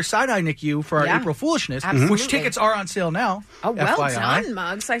Cedar-Sinai NICU for our April Foolishness, which tickets are on sale now. Oh, well FYI. done,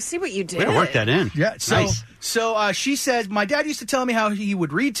 Muggs. I see what you did. Way to work that in. Yeah. So nice. So she said, my dad used to tell me how he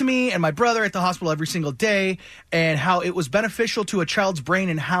would read to me and my brother at the hospital every single day, and how it was beneficial to a child's brain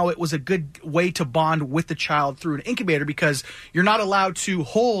and how it was a good way to bond with the child through an incubator, because you're not allowed to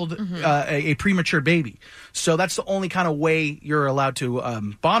hold a premature baby. So that's the only kind of way you're allowed to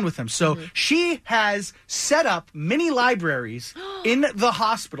bond with them. So she has set up mini libraries in the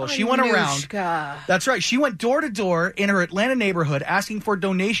hospital. She went around. That's right. She went door to door in her Atlanta neighborhood asking for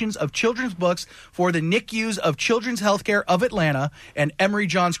donations of children's books for the NICUs of Children's Healthcare of Atlanta and Emory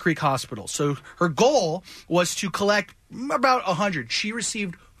Johns Creek Hospital. So her goal was to collect about 100. She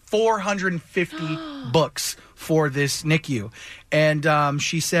received 450 books for this NICU. And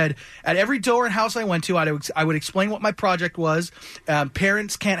she said, at every door and house I went to, I would explain what my project was.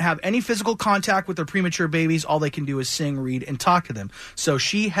 Parents can't have any physical contact with their premature babies. All they can do is sing, read, and talk to them. So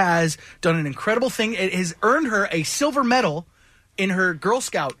she has done an incredible thing. It has earned her a silver medal in her Girl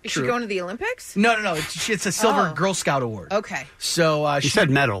Scout troop. Is she going to the Olympics? No. It's a silver Girl Scout award. Okay. So she said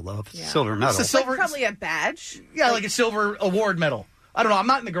medal, though. Yeah. Silver medal. It's a silver, probably a badge? Yeah, like a silver award medal. I don't know. I'm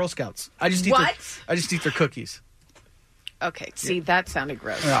not in the Girl Scouts. I just eat their cookies. Okay. See, that sounded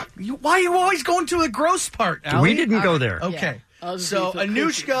gross. Yeah. Why are you always going to the gross part, Allie? We didn't go there. Okay. Yeah. So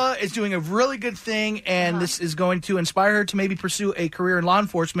Anushka is doing a really good thing, and this is going to inspire her to maybe pursue a career in law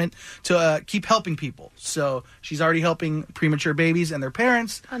enforcement to keep helping people. So she's already helping premature babies and their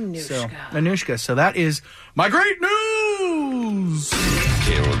parents. Anushka. So that is my great news.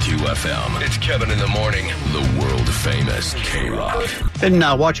 KROQ-FM. It's Kevin in the Morning. The world-famous K-Rock. Been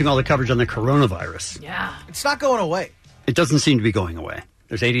watching all the coverage on the coronavirus. Yeah. It's not going away. It doesn't seem to be going away.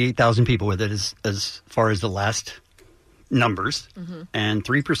 There's 88,000 people with it as far as the last numbers, and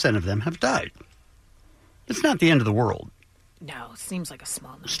 3% of them have died. It's not the end of the world. No, it seems like a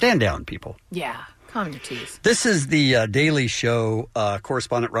small number. Stand down, people. Yeah, calm your teeth. This is the Daily Show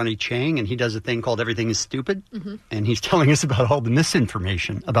correspondent Ronnie Chang, and he does a thing called Everything is Stupid, and he's telling us about all the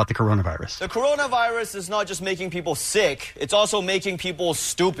misinformation about the coronavirus. The coronavirus is not just making people sick, it's also making people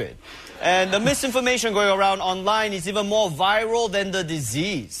stupid. And the misinformation going around online is even more viral than the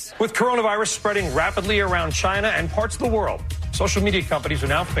disease. With coronavirus spreading rapidly around China and parts of the world, social media companies are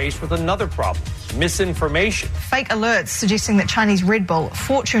now faced with another problem: misinformation. Fake alerts suggesting that Chinese Red Bull,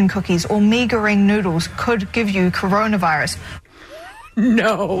 fortune cookies, or meagering noodles could give you coronavirus.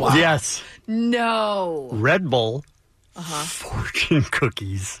 No. Yes. No. Red Bull, fortune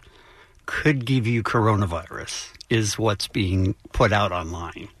cookies could give you coronavirus is what's being put out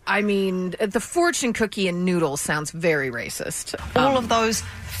online. I mean, the fortune cookie and noodles sounds very racist. All of those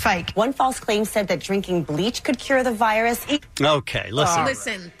fake. One false claim said that drinking bleach could cure the virus. Okay, listen.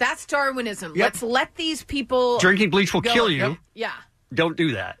 Listen, that's Darwinism. Let's let these people... Drinking bleach will go. kill you. Yeah. Don't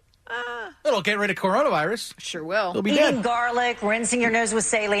do that. It'll get rid of coronavirus. Sure will. They'll be Eating dead. garlic, rinsing your nose with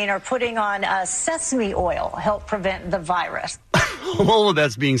saline, or putting on sesame oil help prevent the virus. All of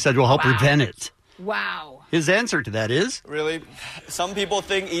that's being said will help prevent it. Wow. His answer to that is? Really? Some people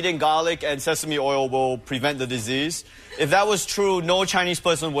think eating garlic and sesame oil will prevent the disease. If that was true, no Chinese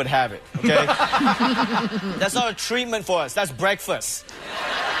person would have it, okay? That's not a treatment for us. That's breakfast.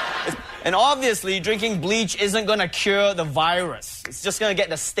 And obviously, drinking bleach isn't going to cure the virus. It's just going to get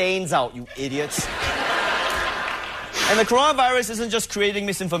the stains out, you idiots. And the coronavirus isn't just creating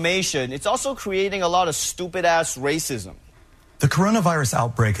misinformation. It's also creating a lot of stupid-ass racism. The coronavirus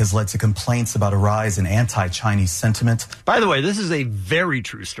outbreak has led to complaints about a rise in anti-Chinese sentiment. By the way, this is a very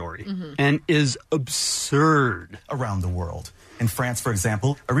true story and is absurd. Around the world. In France, for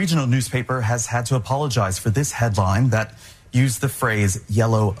example, a regional newspaper has had to apologize for this headline that used the phrase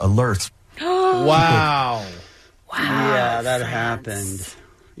yellow alert. Wow. Yeah, that happened.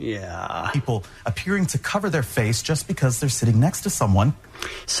 Yeah. People appearing to cover their face just because they're sitting next to someone.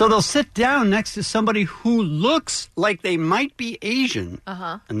 So they'll sit down next to somebody who looks like they might be Asian,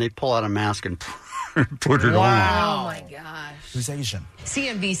 and they pull out a mask and put it on. Oh, my gosh. Who's Asian?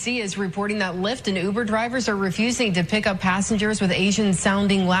 CNBC is reporting that Lyft and Uber drivers are refusing to pick up passengers with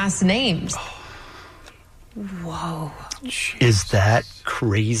Asian-sounding last names. Whoa. Is that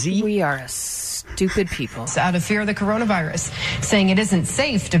crazy? We are a stupid people. Out of fear of the coronavirus, saying it isn't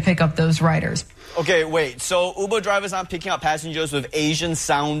safe to pick up those riders. Okay, wait. So Uber drivers aren't picking up passengers with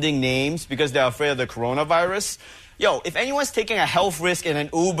Asian-sounding names because they're afraid of the coronavirus? Yo, if anyone's taking a health risk in an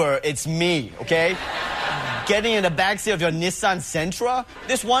Uber, it's me, okay? Getting in the backseat of your Nissan Sentra?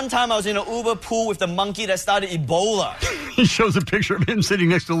 This one time I was in an Uber pool with the monkey that started Ebola. He shows a picture of him sitting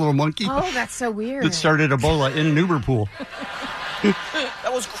next to a little monkey. Oh, that's so weird. That started Ebola in an Uber pool.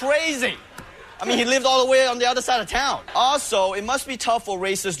 That was crazy. I mean, he lived all the way on the other side of town. Also, it must be tough for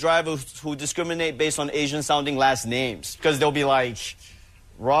racist drivers who discriminate based on Asian-sounding last names. Because they'll be like,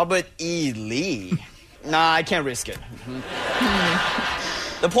 Robert E. Lee. Nah, I can't risk it.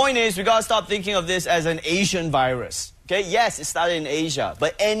 The point is, we gotta stop thinking of this as an Asian virus. Okay, yes, it started in Asia,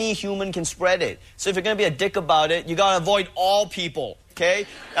 but any human can spread it. So if you're gonna be a dick about it, you gotta avoid all people, okay?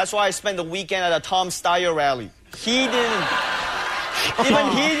 That's why I spent the weekend at a Tom Steyer rally. Even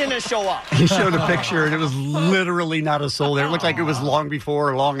he didn't show up. He showed a picture, and it was literally not a soul there. It looked like it was long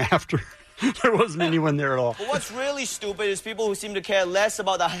before or long after. There wasn't anyone there at all. But what's really stupid is people who seem to care less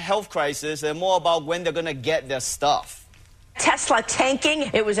about the health crisis and more about when they're gonna get their stuff. Tesla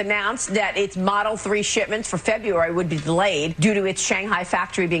tanking. It was announced that its Model 3 shipments for February would be delayed due to its Shanghai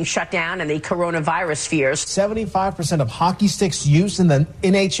factory being shut down and the coronavirus fears. 75% of hockey sticks used in the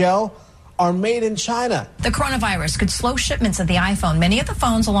NHL are made in China. The coronavirus could slow shipments of the iPhone. Many of the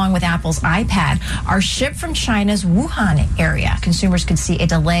phones, along with Apple's iPad, are shipped from China's Wuhan area. Consumers could see a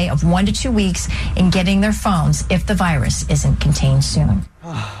delay of 1 to 2 weeks in getting their phones if the virus isn't contained soon.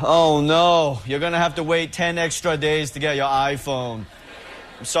 Oh no, you're gonna have to wait 10 extra days to get your iPhone.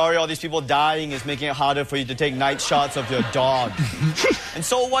 I'm sorry all these people dying is making it harder for you to take night shots of your dog. And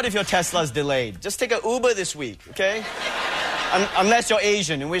so what if your Tesla's delayed? Just take an Uber this week, okay? Unless you're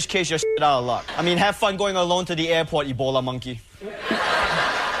Asian, in which case you're shit out of luck. I mean, have fun going alone to the airport, Ebola monkey.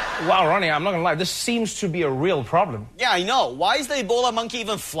 Wow, Ronnie, I'm not gonna lie, this seems to be a real problem. Yeah, I know. Why is the Ebola monkey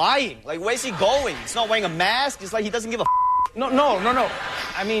even flying? Like, where's he going? He's not wearing a mask. It's like he doesn't give a No.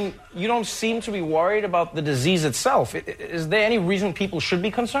 I mean, you don't seem to be worried about the disease itself. Is there any reason people should be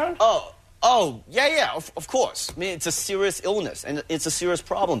concerned? Yeah, of course. I mean, it's a serious illness, and it's a serious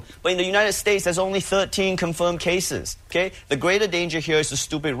problem. But in the United States, there's only 13 confirmed cases, okay? The greater danger here is the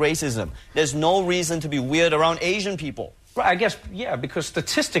stupid racism. There's no reason to be weird around Asian people. Right, I guess, yeah, because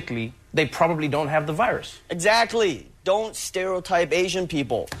statistically, they probably don't have the virus. Exactly. Don't stereotype Asian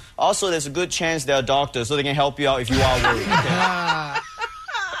people. Also, there's a good chance they're doctors, so they can help you out if you are worried, okay?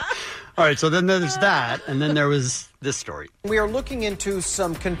 All right, so then there's that, and then there was this story. We are looking into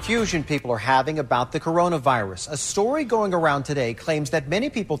some confusion people are having about the coronavirus. A story going around today claims that many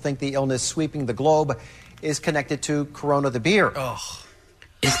people think the illness sweeping the globe is connected to Corona the beer. Oh.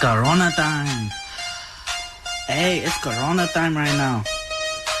 It's Corona time. Hey, it's Corona time right now.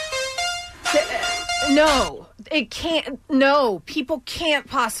 No, it can't. No, people can't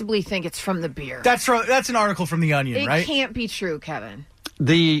possibly think it's from the beer. That's an article from The Onion, right? It can't be true, Kevin.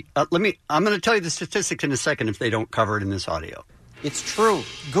 I'm going to tell you the statistics in a second if they don't cover it in this audio. It's true.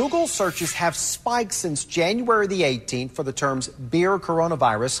 Google searches have spiked since January the 18th for the terms beer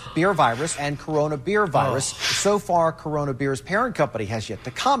coronavirus, beer virus, and corona beer virus. So far, Corona Beer's parent company has yet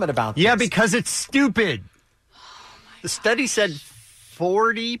to comment about this. Yeah, because it's stupid. The study said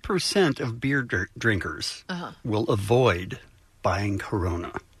 40% of beer drinkers will avoid buying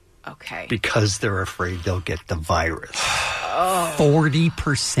Corona. Okay. Because they're afraid they'll get the virus.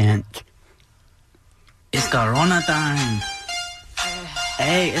 40%. It's Corona time.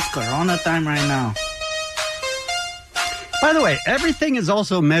 Hey, it's Corona time right now. By the way, everything is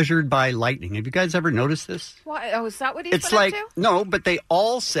also measured by lightning. Have you guys ever noticed this? Why? Oh, is that what he's It's been like, up to? no, but they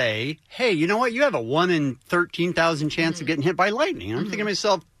all say, hey, you know what? You have a 1 in 13,000 chance of getting hit by lightning. And I'm thinking to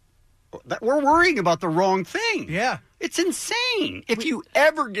myself, we're worrying about the wrong thing. Yeah. It's insane. If you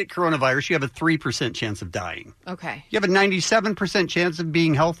ever get coronavirus, you have a 3% chance of dying. Okay. You have a 97% chance of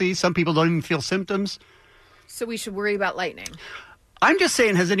being healthy. Some people don't even feel symptoms. So we should worry about lightning. I'm just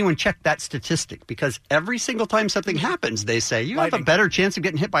saying, has anyone checked that statistic? Because every single time something happens, they say, you have a better chance of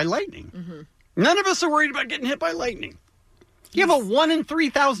getting hit by lightning. Mm-hmm. None of us are worried about getting hit by lightning. You have a 1 in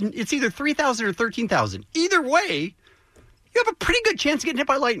 3,000. It's either 3,000 or 13,000. Either way, you have a pretty good chance of getting hit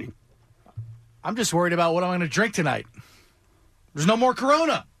by lightning. I'm just worried about what I'm going to drink tonight. There's no more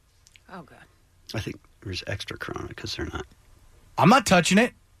Corona. Oh, God. I think there's extra Corona because they're not. I'm not touching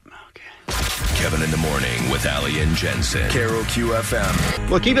it. Kevin in the Morning with Allie and Jensen. Carol QFM.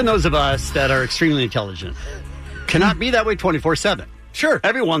 Look, even those of us that are extremely intelligent cannot be that way 24/7. Sure.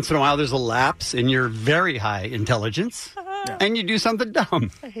 Every once in a while, there's a lapse in your very high intelligence, and you do something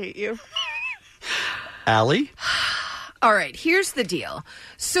dumb. I hate you. Allie? All right, here's the deal.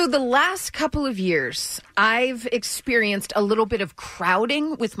 So the last couple of years, I've experienced a little bit of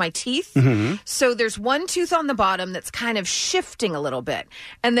crowding with my teeth. Mm-hmm. So there's one tooth on the bottom that's kind of shifting a little bit,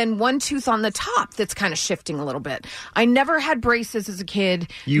 and then one tooth on the top that's kind of shifting a little bit. I never had braces as a kid.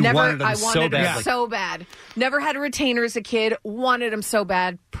 You never, wanted them I wanted so them badly. so bad. Never had a retainer as a kid. Wanted them so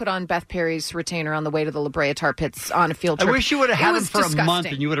bad. put on Beth Perry's retainer on the way to the La Brea Tar Pits on a field trip. I wish you would have had them for disgusting. a month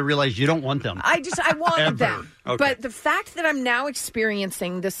and you would have realized you don't want them. I wanted them. Okay. But the fact that I'm now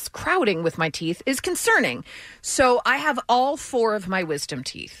experiencing this crowding with my teeth is concerning. So I have all 4 of my wisdom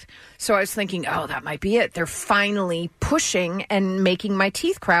teeth. So I was thinking, oh, that might be it. They're finally pushing and making my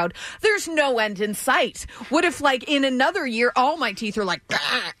teeth crowd. There's no end in sight. What if, like, in another year, all my teeth are like,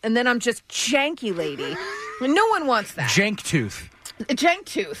 bah, and then I'm just janky lady? No one wants that. Jank tooth. Jank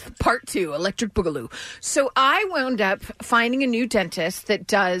Tooth, Part 2, Electric Boogaloo. So I wound up finding a new dentist that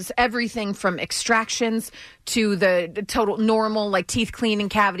does everything from extractions to the total normal, like teeth cleaning,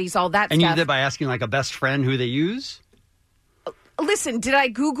 cavities, all that and stuff. you did by asking like a best friend who they use? Listen, did I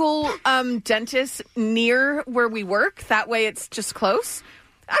Google dentists near where we work? That way it's just close.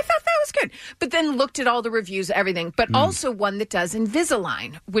 I thought that was good. But then looked at all the reviews, everything. But also one that does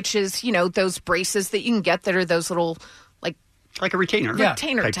Invisalign, which is, you know, those braces that you can get that are those little... Like a retainer.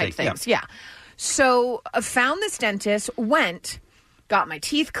 Retainer type things, yeah. So I found this dentist, got my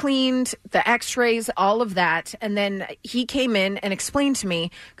teeth cleaned, the x-rays, all of that. And then he came in and explained to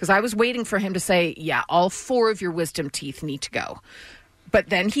me, because I was waiting for him to say, yeah, all 4 of your wisdom teeth need to go. But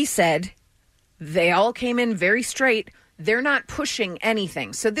then he said, they all came in very straight. They're not pushing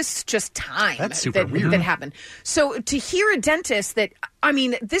anything. So this is just time that happened. So to hear a dentist that, I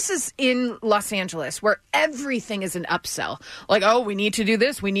mean, this is in Los Angeles where everything is an upsell. Like, oh, we need to do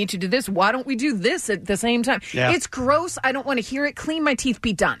this. We need to do this. Why don't we do this at the same time? Yeah. It's gross. I don't want to hear it. Clean my teeth,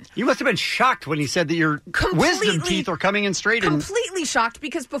 be done. You must have been shocked when he said that your wisdom teeth are coming in straight. Completely shocked,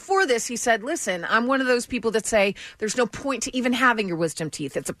 because before this he said, listen, I'm one of those people that say there's no point to even having your wisdom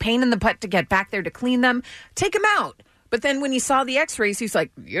teeth. It's a pain in the butt to get back there to clean them. Take them out. But then when he saw the x-rays, he's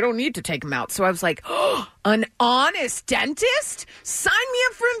like, you don't need to take them out. So I was like, oh, an honest dentist? Sign me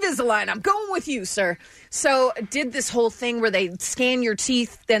up for Invisalign. I'm going with you, sir. So did this whole thing where they scan your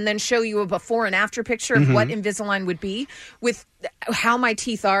teeth and then show you a before and after picture of what Invisalign would be. With how my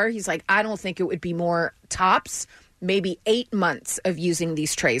teeth are, he's like, I don't think it would be more tops, maybe 8 months of using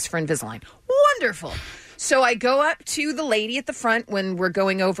these trays for Invisalign. Wonderful. So I go up to the lady at the front when we're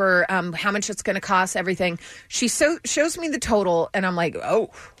going over how much it's going to cost, everything. She shows me the total, and I'm like, oh,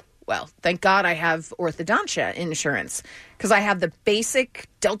 well, thank God I have orthodontia insurance, because I have the basic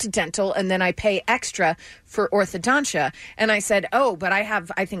Delta Dental, and then I pay extra for orthodontia. And I said, oh, but I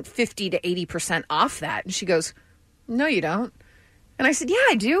have, I think, 50 to 80% off that. And she goes, no, you don't. And I said, yeah,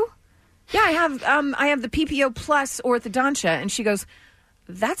 I do. Yeah, I have the PPO plus orthodontia. And she goes,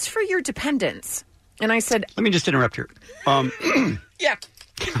 that's for your dependents. And I said... Let me just interrupt here. Yeah.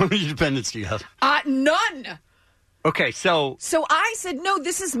 How many dependents do you have? None. Okay, so... So I said, no,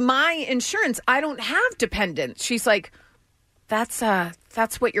 this is my insurance. I don't have dependents. She's like, that's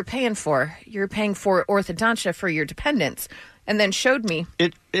what you're paying for. You're paying for orthodontia for your dependents. And then showed me...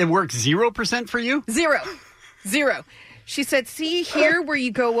 It works 0% for you? Zero. She said, see here where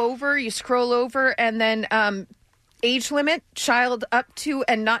you go over, you scroll over, and then... age limit, child up to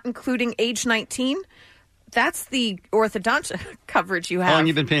and not including age 19. That's the orthodontia coverage you have. How long have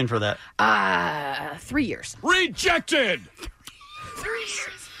you been paying for that? 3 years. Rejected! 3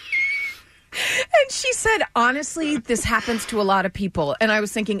 years. And she said, honestly, this happens to a lot of people. And I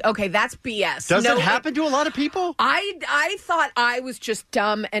was thinking, okay, that's BS. Does it happen to a lot of people? I thought I was just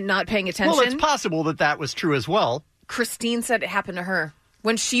dumb and not paying attention. Well, it's possible that was true as well. Christine said it happened to her.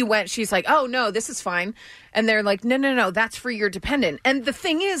 When she went, she's like, oh, no, this is fine. And they're like, no, that's for your dependent. And the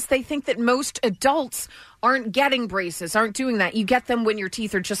thing is, they think that most adults aren't getting braces, aren't doing that. You get them when your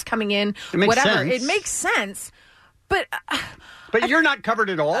teeth are just coming in, whatever. It makes sense. But you're not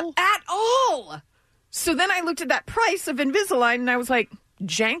covered at all? At all. So then I looked at that price of Invisalign, and I was like,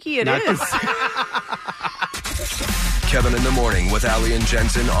 janky it is. Kevin in the Morning with Allie and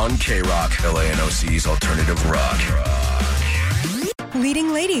Jensen on K-Rock, LANOC's alternative rock.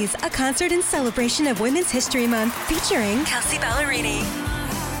 Leading Ladies, a concert in celebration of Women's History Month featuring Kelsey Ballerini,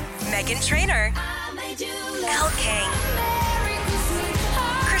 Meghan Trainor, Elle King,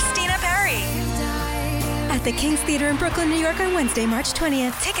 Christina Perry. At the King's Theater in Brooklyn, New York on Wednesday, March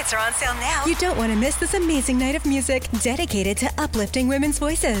 20th. Tickets are on sale now. You don't want to miss this amazing night of music dedicated to uplifting women's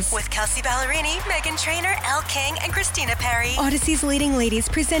voices. With Kelsey Ballerini, Meghan Trainor, Elle King, and Christina Perry. Odyssey's Leading Ladies,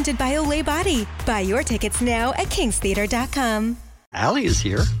 presented by Olay Body. Buy your tickets now at kingstheater.com. Allie is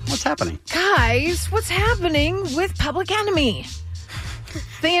here. What's happening? Guys, what's happening with Public Enemy?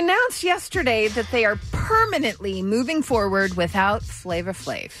 They announced yesterday that they are permanently moving forward without Flavor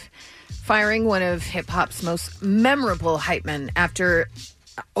Flav, firing one of hip-hop's most memorable hype men after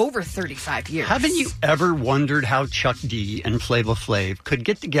over 35 years. Haven't you ever wondered how Chuck D and Flavor Flav could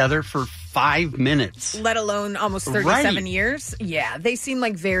get together for 5 minutes. Let alone almost 37 years. Yeah, they seem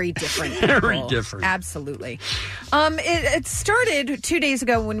like very different people. Very different. Absolutely. It started 2 days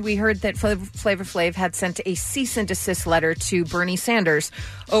ago when we heard that Flavor Flav had sent a cease and desist letter to Bernie Sanders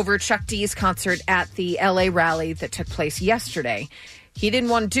over Chuck D's concert at the LA rally that took place yesterday. He didn't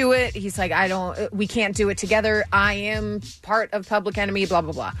want to do it. He's like, we can't do it together. I am part of Public Enemy, blah,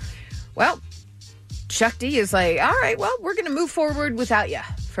 blah, blah. Well, Chuck D is like, all right, well, we're going to move forward without you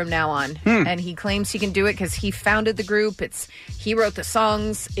from now on. And he claims he can do it because he founded the group. He wrote the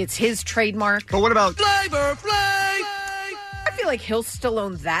songs. It's his trademark. But what about Flavor Flav? I feel like he'll still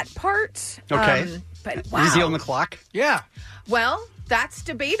own that part. Okay. But wow. Is he on the clock? Yeah. Well, that's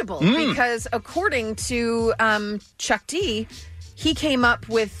debatable because according to Chuck D, he came up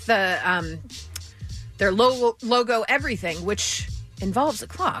with their logo, everything, which involves a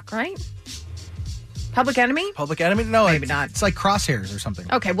clock, right? Public Enemy? Public Enemy? No, maybe not. It's like Crosshairs or something.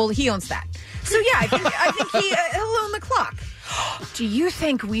 Okay, well, he owns that. So, yeah, I think he'll own the clock. Do you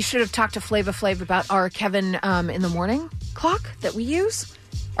think we should have talked to Flava Flav about our Kevin in the morning clock that we use?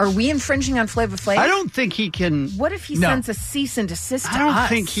 Are we infringing on Flava Flav? I don't think he can. What if he sends a cease and desist to us? I don't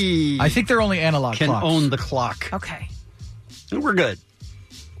think he. I think they're only analog can clocks. own the clock. Okay. We're good.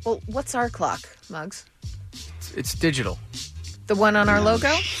 Well, what's our clock, Muggs? It's digital. The one on our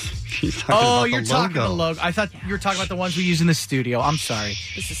logo? Oh, you're talking about the logo. I thought you were talking about the ones we use in the studio. I'm sorry.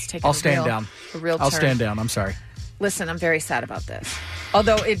 This is taking I'll stand down. A real turn. I'll stand down. I'm sorry. Listen, I'm very sad about this.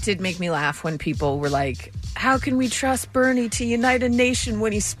 Although it did make me laugh when people were like, how can we trust Bernie to unite a nation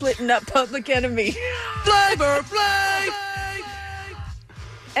when he's splitting up Public Enemy? Flavor Flav!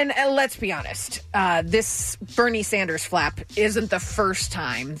 And let's be honest, this Bernie Sanders flap isn't the first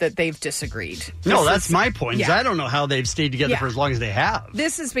time that they've disagreed. No, that's my point. Yeah. I don't know how they've stayed together for as long as they have.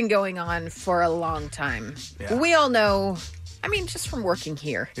 This has been going on for a long time. Yeah. We all know, I mean, just from working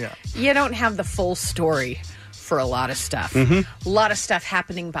here, you don't have the full story for a lot of stuff. A lot of stuff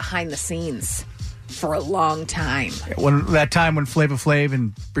happening behind the scenes for a long time. That time when Flava Flav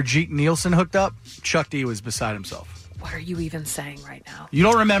and Brigitte Nielsen hooked up, Chuck D was beside himself. What are you even saying right now? You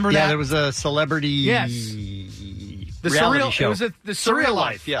don't remember that? Yeah, there was a celebrity the reality surreal show. It was the Surreal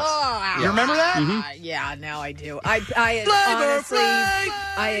Life. Yes. Oh, you remember that? Yeah, now I do. I honestly,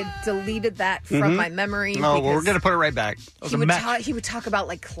 I had deleted that from my memory. Oh, well, we're going to put it right back. He would talk about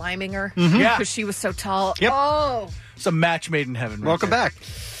like climbing her Yeah. because she was so tall. Yep. Oh, It's a match made in heaven. Welcome back.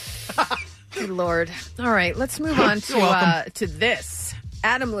 good Lord. All right, let's move on to this.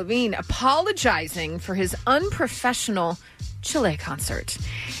 Adam Levine apologizing for his unprofessional Chile concert.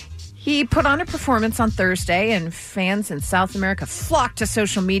 He put on a performance on Thursday, and fans in South America flocked to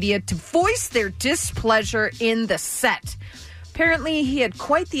social media to voice their displeasure in the set. Apparently, he had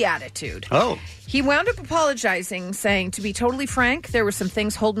quite the attitude. Oh. He wound up apologizing, saying, to be totally frank, there were some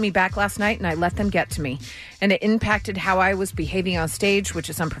things holding me back last night, and I let them get to me. And it impacted how I was behaving on stage, which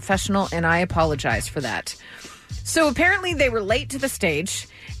is unprofessional, and I apologize for that. So apparently they were late to the stage,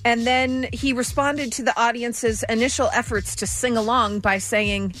 and then he responded to the audience's initial efforts to sing along by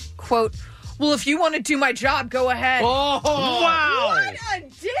saying, quote, well, if you want to do my job, go ahead. Oh, wow. What a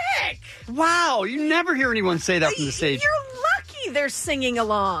dick. Wow, you never hear anyone say that from the stage. You're lucky they're singing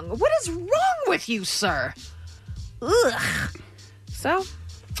along. What is wrong with you, sir? Ugh. So,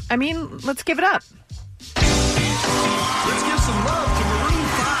 I mean, let's give it up. Let's give some love to Maroon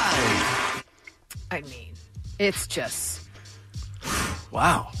 5. I mean, it's just...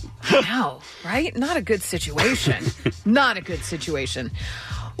 Wow. No, right? Not a good situation. Not a good situation.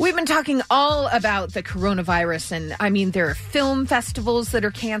 We've been talking all about the coronavirus, and I mean, there are film festivals that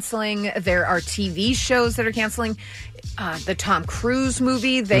are canceling. There are TV shows that are canceling. The Tom Cruise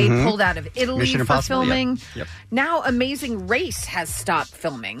movie, they pulled out of Italy Mission for Impossible, filming. Yep. Now, Amazing Race has stopped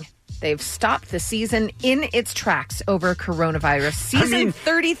filming. They've stopped the season in its tracks over coronavirus. Season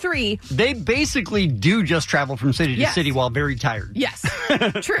 33. They basically do just travel from city to city while very tired. Yes,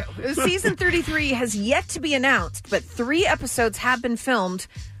 true. Season 33 has yet to be announced, but 3 episodes have been filmed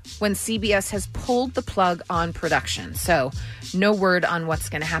when CBS has pulled the plug on production. So no word on what's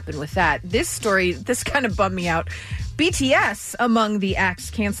going to happen with that. This story, this kind of bummed me out. BTS among the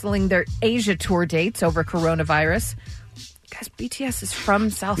acts canceling their Asia tour dates over coronavirus. Guys, BTS is from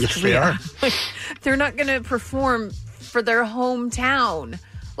South Korea. They are. They're not going to perform for their hometown.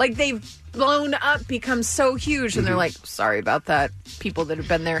 Like, they've blown up, become so huge, and they're like, sorry about that. People that have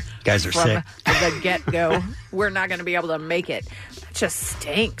been there guys are from sick. the get-go, we're not going to be able to make it. That just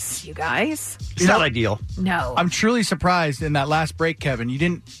stinks, you guys. It's not ideal. No. I'm truly surprised in that last break, Kevin, you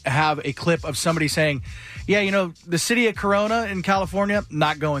didn't have a clip of somebody saying, yeah, you know, the city of Corona in California,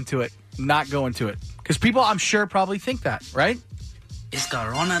 not going to it. Not going to it. Because people, I'm sure, probably think that, right? It's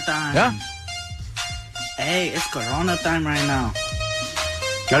Corona time. Yeah. Hey, it's Corona time right now.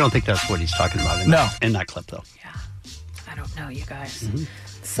 I don't think that's what he's talking about in that clip, though. I don't know, you guys.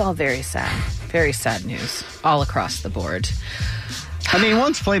 It's all very sad news all across the board. I mean,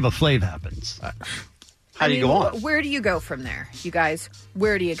 once Flava Flav happens, how do you go on? Where do you go from there, you guys?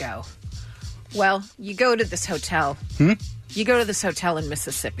 Where do you go? Well, you go to this hotel. You go to this hotel in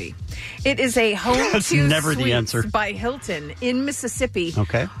Mississippi. It is a home That's to never the suites answer. by Hilton in Mississippi.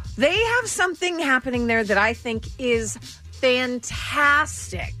 Okay. They have something happening there that I think is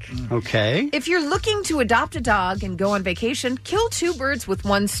fantastic. Okay. If you're looking to adopt a dog and go on vacation, kill two birds with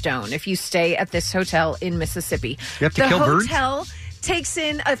one stone if you stay at this hotel in Mississippi. You have to kill birds? The hotel takes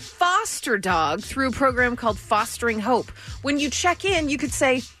in a foster dog through a program called Fostering Hope. When you check in, you could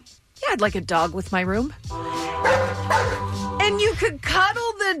say, yeah, I'd like a dog with my room. And you could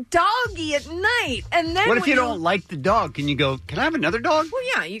cuddle the doggy at night. And then what if you don't like the dog? Can you go, can I have another dog? Well,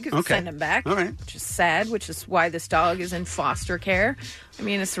 yeah, you could send him back. All right. Which is sad, which is why this dog is in foster care. I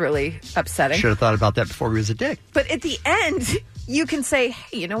mean, it's really upsetting. Should have thought about that before he was a dick. But at the end, you can say,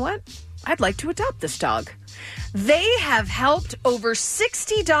 hey, you know what? I'd like to adopt this dog. They have helped over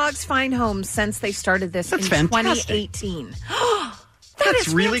 60 dogs find homes since they started this in 2018. That's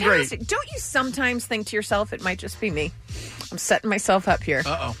really fantastic. great. Don't you sometimes think to yourself, it might just be me? I'm setting myself up here.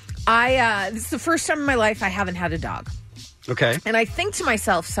 Uh-oh. This is the first time in my life I haven't had a dog. Okay. And I think to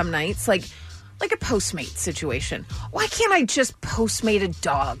myself some nights, like a Postmate situation. Why can't I just Postmate a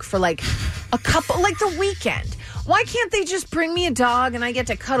dog for like a couple, like the weekend? Why can't they just bring me a dog and I get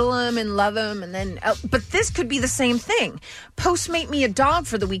to cuddle him and love him and then... but this could be the same thing. Postmate me a dog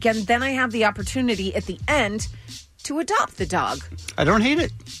for the weekend, then I have the opportunity at the end to adopt the dog. I don't hate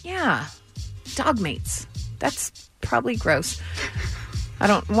it. Yeah. Dog mates. That's probably gross. I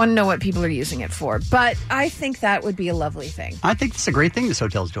don't want to know what people are using it for, but I think that would be a lovely thing. I think it's a great thing this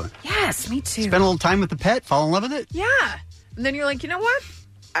hotel's doing. Yes, me too. Spend a little time with the pet, fall in love with it. Yeah. And then you're like, you know what?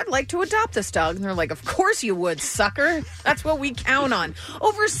 I'd like to adopt this dog. And they're like, of course you would, sucker. That's what we count on.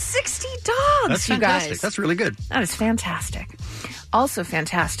 Over 60 dogs, That's you fantastic. guys. That's really good. That is fantastic. Also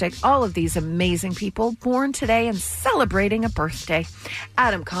fantastic, all of these amazing people born today and celebrating a birthday.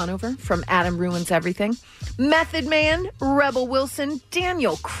 Adam Conover from Adam Ruins Everything. Method Man, Rebel Wilson,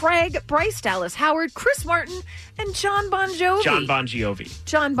 Daniel Craig, Bryce Dallas Howard, Chris Martin, and John Bon Jovi. John Bon Jovi.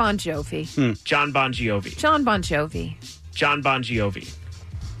 John Bon Jovi. John Bon Jovi. John Bon Jovi. John Bon Jovi.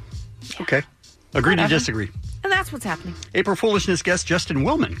 Okay. Agree to Whatever. disagree. And that's what's happening. April Foolishness guest Justin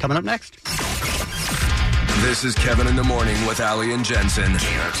Willman coming up next. This is Kevin in the Morning with Allie and Jensen.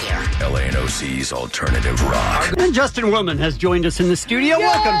 LANOC's Alternative Rock. And Justin Willman has joined us in the studio. Yay!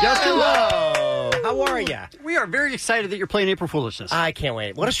 Welcome, Justin. Hello. How are you? We are very excited that you're playing April Foolishness. I can't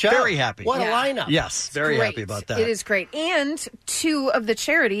wait. What a show. Very happy. What a lineup. Yes, very Great. happy about that. It is great. And two of the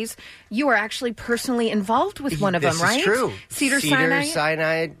charities, you are actually personally involved with one of them, right? This is true. Cedar-Sinai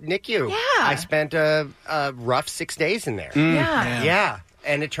Sinai NICU. Yeah. I spent a rough 6 days in there. Yeah.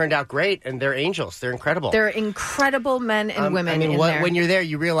 And it turned out great, and they're angels. They're incredible. They're incredible men and women I mean, in there. when you're there,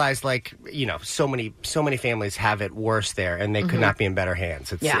 you realize, like, you know, so many families have it worse there, and they could not be in better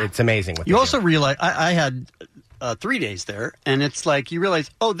hands. It's amazing. What You they also do. realize, I had 3 days there, and it's like you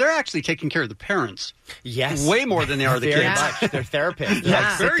realize, they're actually taking care of the parents. Yes. Way more than they are the Very kids. much. They're therapists. Yeah,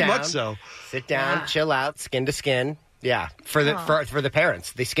 Like, sit very down, much so. Sit down, chill out, skin to skin. Yeah, for the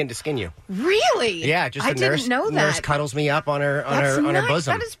parents, they skin to skin you. Really? Yeah, just I a nurse. didn't know that. Nurse cuddles me up on her That's on her nice.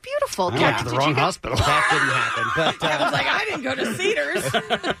 bosom. That is beautiful. I went to the wrong hospital. That didn't happen. But I was like, I didn't go to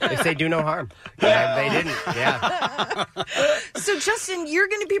Cedars. they say do no harm. Yeah, they didn't. Yeah, So, Justin, you're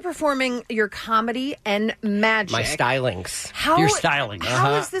going to be performing your comedy and magic. my stylings. How, Your styling.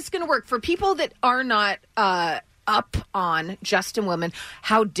 How is this going to work? For people that are not up on Justin Willman,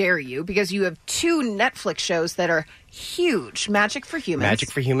 how dare you? Because you have 2 Netflix shows that are huge. Magic for Humans. Magic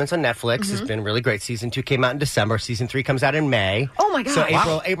for Humans on Netflix has been really great. Season 2 came out in December. Season 3 comes out in May. Oh, my God. So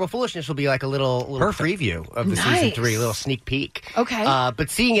Wow. April Foolishness will be like a little preview of the season Nice. 3, a little sneak peek. Okay. But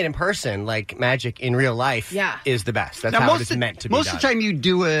seeing it in person, like magic in real life, is the best. That's Now, how it's meant to be Most done. of the time you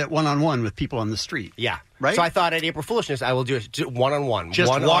do it one-on-one with people on the street. Yeah. Right? So I thought at April Foolishness, I will do it one-on-one. Just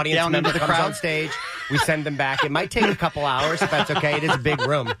One walk audience down member into the comes crowd? on stage. We send them back. It might take a couple hours, if that's okay. It is a big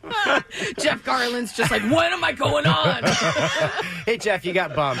room. Jeff Garland's just like, when am I going on? Hey, Jeff, you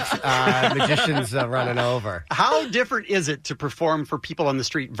got bumped. Magician's running over. How different is it to perform for people on the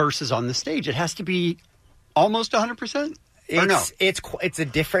street versus on the stage? It has to be almost 100%? Or no? It's a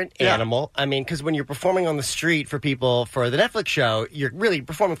different animal. I mean, because when you're performing on the street for people for the Netflix show, you're really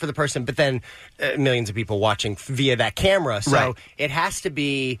performing for the person, but then millions of people watching via that camera. So Right. it has to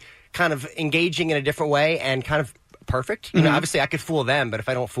be kind of engaging in a different way and kind of perfect. You know, obviously I could fool them, but if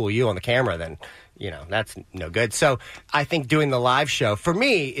I don't fool you on the camera, then, you know, that's no good. So I think doing the live show, for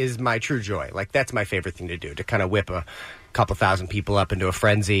me, is my true joy. Like, that's my favorite thing to do, to kind of whip a couple thousand people up into a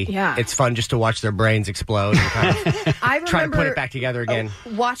frenzy. Yeah. It's fun just to watch their brains explode and kind of I try to put remember it back together again.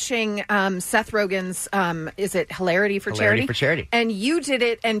 Watching Seth Rogen's, is it Hilarity for Hilarity Charity? for Charity. And you did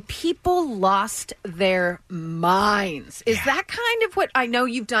it, and people lost their minds. Is that kind of what, I know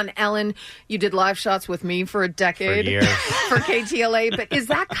you've done, Ellen, you did live shots with me for a decade. For years. For KTLA, but is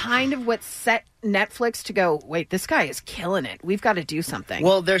that kind of what set Netflix to go, wait, this guy is killing it. We've got to do something.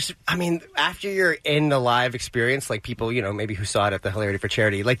 Well, after you're in the live experience, like people, you know, maybe who saw it at the Hilarity for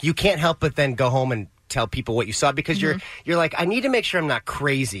Charity, like you can't help but then go home and tell people what you saw because you're like, I need to make sure I'm not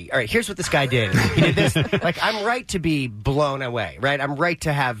crazy. All right, here's what this guy did. He did this. Like, I'm right to be blown away, right? I'm right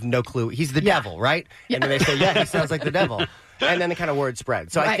to have no clue. He's the devil, right? And then they say, yeah, he sounds like the devil. And then the kind of word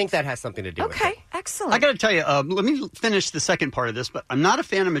spread. So I think that has something to do with it. Okay, excellent. I got to tell you, let me finish the second part of this, but I'm not a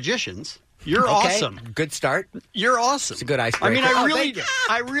fan of magicians. You're awesome. Good start. You're awesome. It's a good icebreaker. I mean,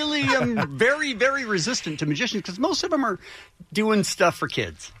 I really am very, very resistant to magicians because most of them are doing stuff for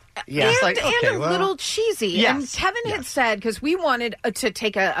kids. Yeah. And a little cheesy. Yes. And Kevin had said, because we wanted to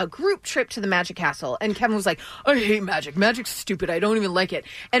take a group trip to the Magic Castle, and Kevin was like, I hate magic. Magic's stupid. I don't even like it.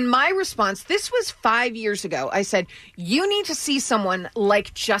 And my response, this was 5 years ago, I said, you need to see someone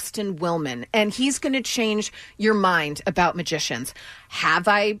like Justin Willman, and he's going to change your mind about magicians. Have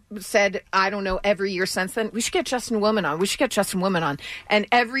I said, I don't know, every year since then, we should get Justin Willman on. We should get Justin Willman on. And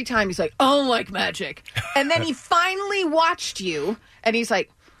every time he's like, I don't like magic. And then he finally watched you, and he's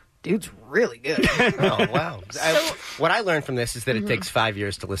like, dude's really good. Oh, wow. What I learned from this is that it takes 5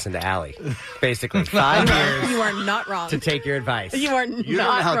 years to listen to Allie. Basically, 5 years. You are not wrong. To take your advice. You are not wrong. You don't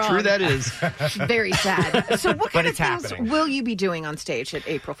know how true that is. Very sad. So what kind of things happening. will you be doing on stage at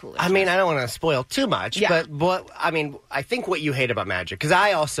April Foolish? I mean, I don't want to spoil too much, but I think what you hate about magic, because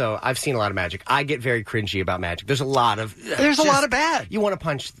I've seen a lot of magic. I get very cringy about magic. There's a lot of bad. You want to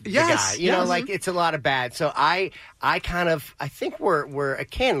punch the guy. You know, like it's a lot of bad. So I think we're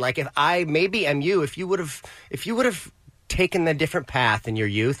akin. Like if I maybe am you, if you would have taken a different path in your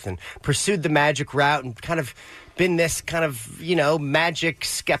youth and pursued the magic route and kind of been this kind of, you know, magic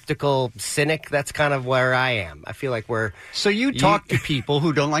skeptical cynic, that's kind of where I am. I feel like So you talk to people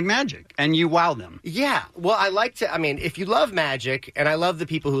who don't like magic and you wow them. Yeah. Well, if you love magic, and I love the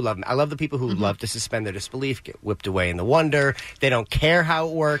people who love I love the people who love to suspend their disbelief, get whipped away in the wonder. They don't care how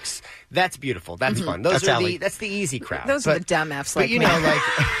it works. That's beautiful. That's fun. That's the easy crowd. Those are the dumb F's like you know,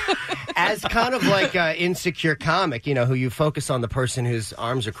 like as kind of like an insecure comic, you know, who you focus on the person whose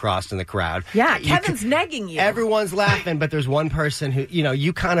arms are crossed in the crowd. Yeah, Kevin's negging you. Everyone's laughing, but there's one person who, you know,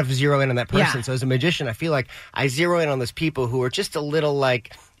 you kind of zero in on that person. Yeah. So as a magician, I feel like I zero in on those people who are just a little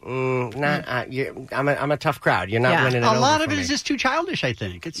like, I'm a tough crowd. You're not winning it over. A lot of it is just too childish, I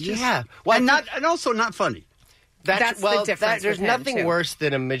think. It's just, well, and also not funny. That's the difference. There's nothing worse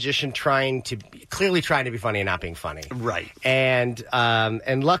than a magician clearly trying to be funny and not being funny. Right. And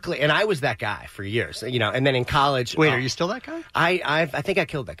luckily, and I was that guy for years, you know, and then in college. Wait, are you still that guy? I think I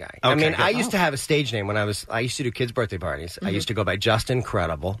killed that guy. Okay, I mean, good. I used to have a stage name I used to do kids' birthday parties. I used to go by Justin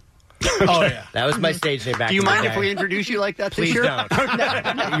Credible. Oh, yeah. That was my stage name back Do you in the mind day. if we introduce you like that Please this year?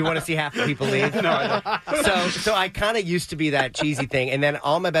 don't. You want to see half the people leave? No, I don't. So I kind of used to be that cheesy thing. And then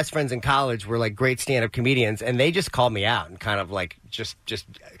all my best friends in college were like great stand-up comedians. And they just called me out and kind of like just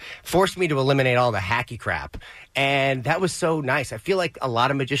forced me to eliminate all the hacky crap. And that was so nice. I feel like a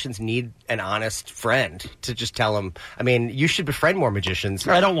lot of magicians need an honest friend to just tell them. I mean, you should befriend more magicians.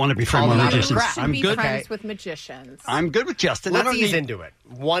 I don't want to befriend more magicians. I'm good. Friends with magicians. I'm good with Justin. Let's ease into it.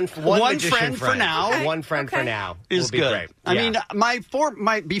 One friend for now. Okay. One friend for now is will be good. Great. I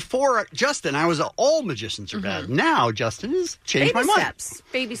mean, before Justin, I was all magicians are bad. Now Justin has changed my mind.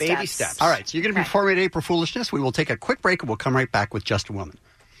 Baby steps. All right, so you're going to be performing at April Foolishness. We will take a quick break and we'll come right back with Justin Willman.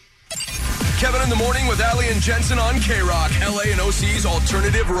 Kevin in the Morning with Allie and Jensen on K-Rock, LA and OC's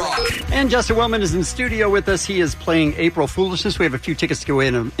Alternative Rock. And Justin Willman is in studio with us. He is playing April Foolishness. We have a few tickets to go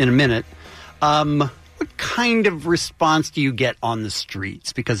in a minute. What kind of response do you get on the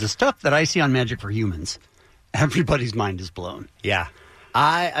streets? Because the stuff that I see on Magic for Humans, everybody's mind is blown. Yeah.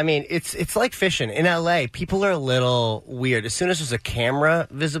 I mean, it's like fishing. In LA, people are a little weird. As soon as there's a camera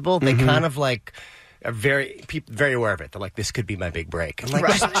visible, they kind of like are very aware of it. They're like, this could be my big break. I'm like,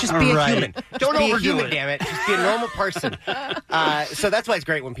 Right. just be a Right. human. Don't be a overdo human, it. damn it. Just be a normal person. So that's why it's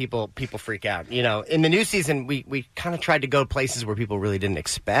great when people freak out. You know, in the new season, we kind of tried to go places where people really didn't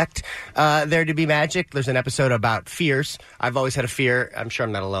expect there to be magic. There's an episode about fears. I've always had a fear. I'm sure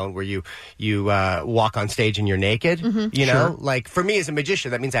I'm not alone. Where you walk on stage and you're naked. You know, like for me as a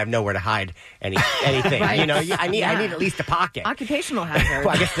magician, that means I have nowhere to hide anything. Right. You know, I need at least a pocket. Occupational hazard.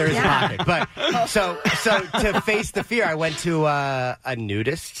 Well, I guess there is a pocket, but so to face the fear, I went to a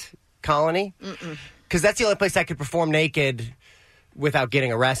nudist colony because that's the only place I could perform naked without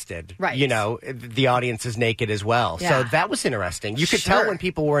getting arrested. Right. You know, the audience is naked as well, so that was interesting. You could tell when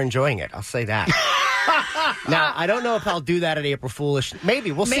people were enjoying it. I'll say that. Now, I don't know if I'll do that at April Foolish.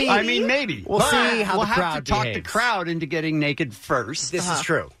 Maybe we'll see. I mean, maybe we'll see how we'll the crowd have to talk behaves. the crowd into getting naked first. This is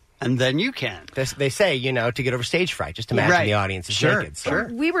true. And then you can. They say, you know, to get over stage fright, just imagine the audience is naked. So.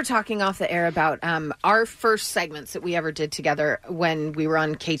 We were talking off the air about our first segments that we ever did together when we were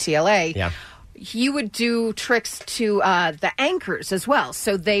on KTLA. Yeah. You would do tricks to the anchors as well,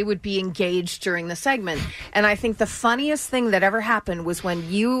 so they would be engaged during the segment. And I think the funniest thing that ever happened was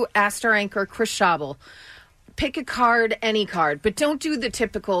when you asked our anchor, Chris Schabel, pick a card, any card, but don't do the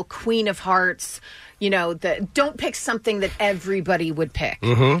typical Queen of Hearts. You know, don't pick something that everybody would pick.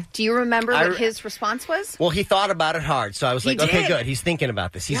 Mm-hmm. Do you remember what his response was? Well, he thought about it hard, so I was like, okay, good. He's thinking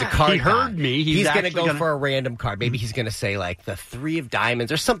about this. He's a card He heard guy. me. He's going to go for a random card. Maybe he's going to say, like, the 3 of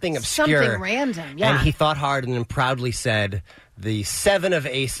diamonds or something obscure. Something random, yeah. And he thought hard and then proudly said, the 7 of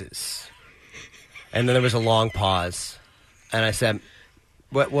aces. And then there was a long pause. And I said,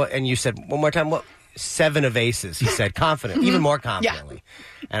 what? And you said, one more time, what? 7 of aces, he said, confident, even more confidently.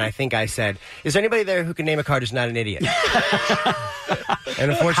 Yeah. And I think I said, is there anybody there who can name a card who's not an idiot?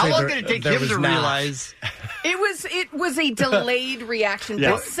 And unfortunately, how long did it take him to realize? It was a delayed reaction.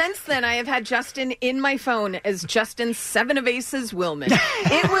 Yeah. But since then, I have had Justin in my phone as Justin 7 of Aces Willman.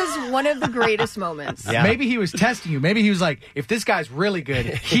 It was one of the greatest moments. Yeah. Maybe he was testing you. Maybe he was like, if this guy's really good,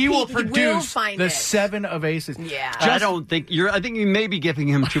 he will produce the 7 of Aces. Yeah. I don't think I think you may be giving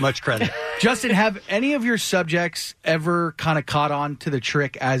him too much credit. Justin, have any of your subjects ever kind of caught on to the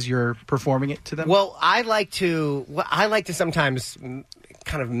trick as you're performing it to them? Well, I like to sometimes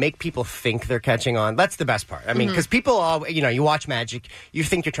kind of make people think they're catching on. That's the best part. I mean, because people all, you know, you watch magic, you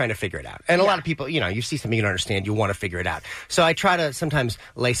think you're trying to figure it out. And a lot of people, you know, you see something you don't understand, you want to figure it out. So I try to sometimes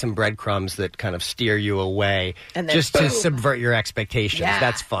lay some breadcrumbs that kind of steer you away and then just to subvert your expectations. Yeah.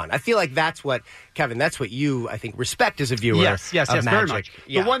 That's fun. I feel like that's what, Kevin, that's what you, I think, respect as a viewer. Yes, of very magic. much.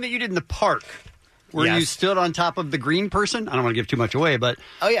 Yeah. The one that you did in the park. Where you stood on top of the green person. I don't want to give too much away, but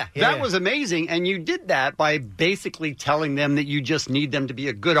that was amazing. And you did that by basically telling them that you just need them to be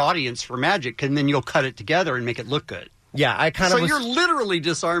a good audience for magic, and then you'll cut it together and make it look good. Yeah, I kind of. So you're literally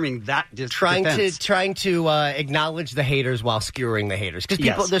disarming that trying to acknowledge the haters while skewering the haters,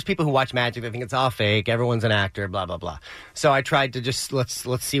 because there's people who watch magic, they think it's all fake, everyone's an actor, blah blah blah. So I tried to just let's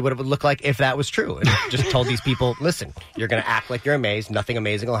see what it would look like if that was true, and just told these people, listen, you're going to act like you're amazed, nothing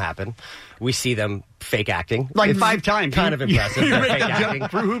amazing will happen. We see them fake acting like it's 5 times, kind of impressive. You They're make fake that acting,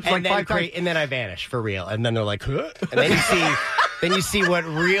 jump through hoops like 5 times, and then I vanish for real, and then they're like, huh? And then you see. Then you see what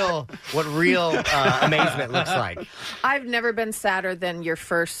real amazement looks like. I've never been sadder than your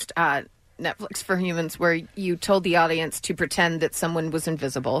first Netflix for Humans, where you told the audience to pretend that someone was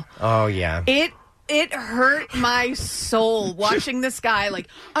invisible. Oh yeah. It hurt my soul watching this guy like,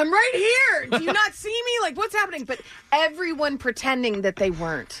 I'm right here. Do you not see me? Like, what's happening? But everyone pretending that they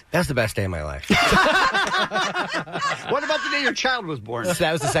weren't. That's the best day of my life. What about the day your child was born? So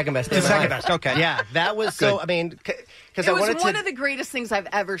that was the second best day of my life. The second best, okay. Yeah, that was so, I mean, because it was one of the greatest things I've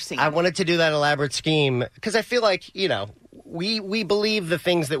ever seen. I wanted to do that elaborate scheme because I feel like, you know, we believe the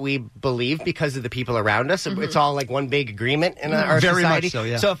things that we believe because of the people around us. Mm-hmm. It's all like one big agreement in our Very society. Much so,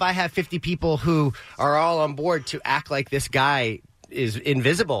 yeah. So if I have 50 people who are all on board to act like this guy is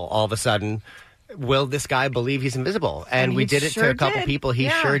invisible all of a sudden, will this guy believe he's invisible? And we did it to a couple people. He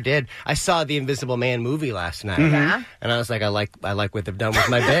sure did. I saw the Invisible Man movie last night. Yeah. And I was like, I like what they've done with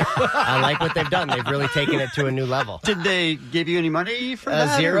my bit. I like what they've done. They've really taken it to a new level. Did they give you any money for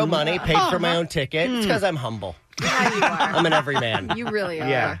that? Zero money. Paid for my own ticket. It's because I'm humble. Yeah, you are. I'm an everyman. You really are.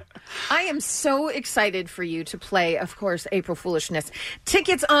 Yeah. I am so excited for you to play, of course, April Foolishness.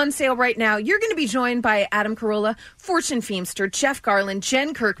 Tickets on sale right now. You're going to be joined by Adam Carolla, Fortune Feimster, Jeff Garland,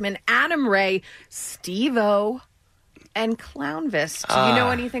 Jen Kirkman, Adam Ray, Steve-O, and Clownvis. Do you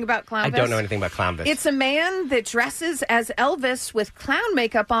know anything about Clownvis? I don't know anything about Clownvis. It's a man that dresses as Elvis with clown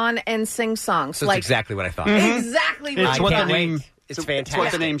makeup on and sings songs. So it's exactly what I thought. Exactly what I It's thought. what the name It's fantastic.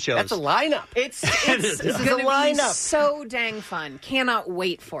 That's what the name shows. That's a lineup. It's This is a going to be lineup. so dang fun. Cannot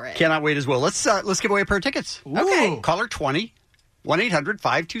wait for it. Cannot wait as well. Let's give away a pair of tickets. Okay. Caller 20.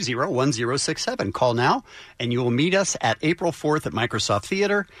 1-800-520-1067. Call now, and you will meet us at April 4th at Microsoft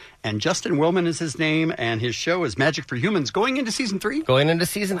Theater. And Justin Willman is his name, and his show is Magic for Humans, going into Season 3. Going into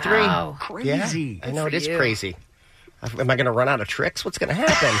Season 3. Wow. Crazy. Yeah, I know, it is crazy. Am I going to run out of tricks? What's going to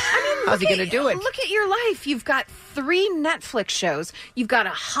happen? How's he going to do it? Look at your life. You've got 3 Netflix shows. You've got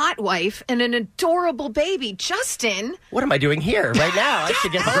a hot wife and an adorable baby. Justin. What am I doing here right now? I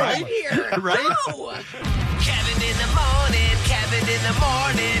should get home. Right here. Right? No. Kevin in the morning, Kevin in the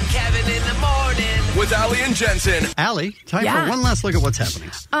morning, Kevin in the morning. With Allie and Jensen. Allie, time Yeah. for one last look at what's happening.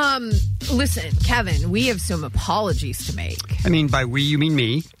 Listen, Kevin, we have some apologies to make. I mean, by we, you mean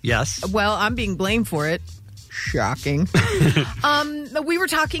me. Yes. Well, I'm being blamed for it. Shocking. We were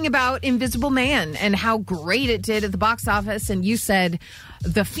talking about Invisible Man and how great it did at the box office, and you said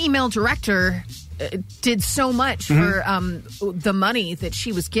the female director did so much for the money that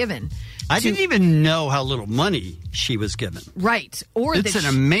she was given. I didn't even know how little money she was given. Right. Or It's an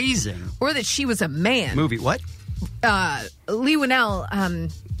amazing or that she was a man. movie. What? Lee Winnell,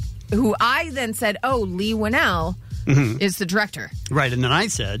 who I then said, Lee Winnell is the director. Right, and then I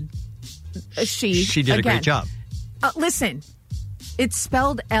said She did a again. great job. Listen, it's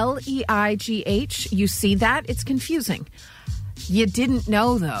spelled Leigh. You see that? It's confusing. You didn't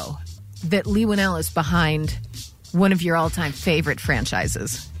know, though, that Lee Winnell is behind one of your all-time favorite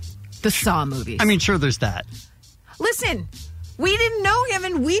franchises, the Saw movies. I mean, sure, there's that. Listen, we didn't know him,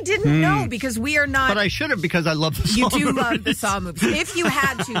 and we didn't know because we are not... But I should have, because I love the Saw You do movies. love the Saw movies. If you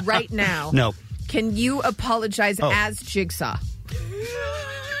had to right now, No. can you apologize as Jigsaw?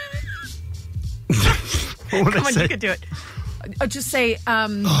 What would Come I on, say? you can do it. Just say,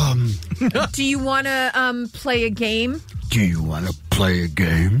 do you want to play a game? Do you want to play a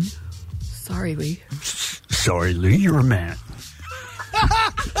game? Sorry, Lee. Sorry, Lee, you're a man.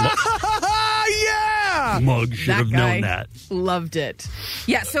 Yeah! Mug should have guy known that. Loved it.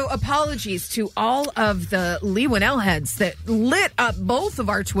 Yeah, so apologies to all of the Lee Winnell heads that lit up both of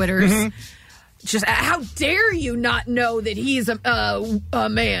our Twitters. Just how dare you not know that he's a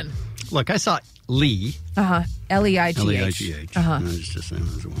man? Look, I saw Lee. Leigh. Leigh. I was just saying,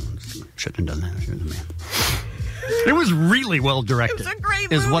 I was a woman. Shouldn't have done that. She was a man. It was really well directed. It was a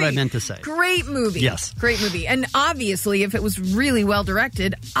great is what I movie. meant to say. Great movie. Yes. Great movie. And obviously, if it was really well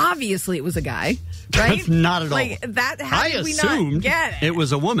directed, obviously it was a guy, right? That's not at all. Like, that, how I did we assumed not get it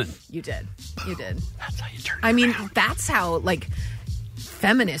was a woman. You did. You did. That's how you turn it I mean, around. that's how,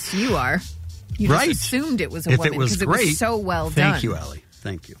 feminist you are. You just Right. assumed it was a If woman it was because great, it was so well done. Thank you, Allie.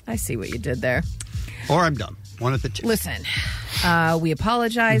 Thank you. I see what you did there. Or I'm dumb. One of the two. Listen, we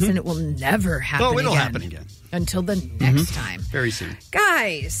apologize, and it will never happen again. Oh, it'll happen again. Until the next time. Very soon.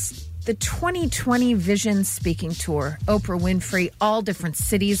 Guys, the 2020 Vision Speaking Tour, Oprah Winfrey, all different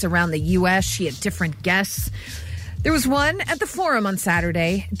cities around the U.S. She had different guests. There was one at the Forum on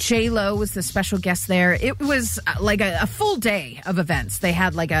Saturday. J-Lo was the special guest there. It was like a full day of events. They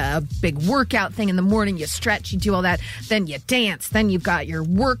had like a big workout thing in the morning. You stretch, you do all that. Then you dance. Then you've got your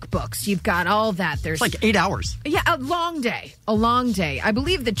workbooks. You've got all that. There's It's like 8 hours. Yeah, a long day. A long day. I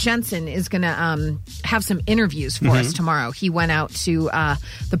believe that Jensen is going to have some interviews for us tomorrow. He went out to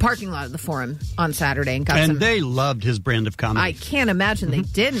the parking lot of the Forum on Saturday and got some... And they loved his brand of comedy. I can't imagine they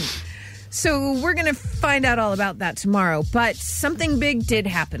didn't. So we're going to find out all about that tomorrow. But something big did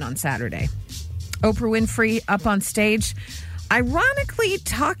happen on Saturday. Oprah Winfrey up on stage, ironically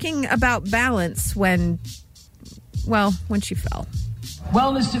talking about balance when she fell.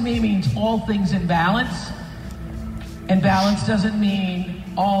 Wellness to me means all things in balance. And balance doesn't mean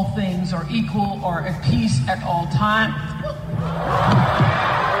all things are equal or at peace at all times.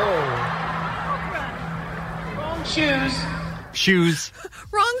 Wrong shoes. Shoes.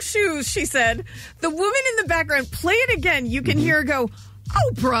 Wrong shoes, she said. The woman in the background, play it again. You can hear her go,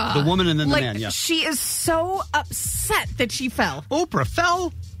 Oprah. The woman and then the man, yeah. She is so upset that she fell. Oprah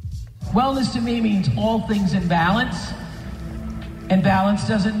fell? Wellness to me means all things in balance. And balance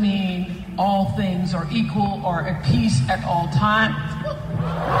doesn't mean all things are equal or at peace at all times.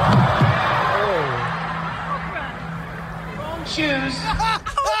 Wrong shoes.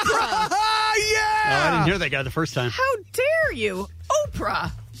 Oprah. Yeah! Oh, I didn't hear that guy the first time. How dare you?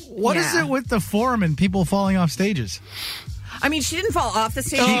 Oprah. What is it with the Forum and people falling off stages? I mean, she didn't fall off the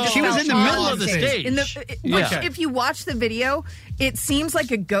stage. She was in the middle of the stage. Which, if you watch the video, it seems like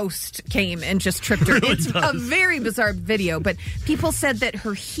a ghost came and just tripped her. It really it's does. a very bizarre video, but people said that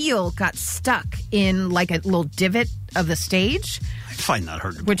her heel got stuck in like a little divot of the stage. I find that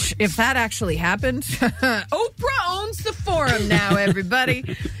hard to Which, if that actually happened, Oprah owns the forum now,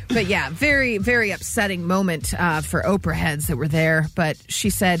 everybody. But yeah, very, very upsetting moment for Oprah heads that were there. But she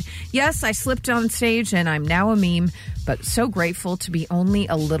said, yes, I slipped on stage and I'm now a meme, but so grateful to be only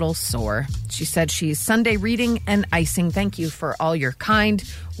a little sore. She said she's Sunday reading and icing. Thank you for all your kind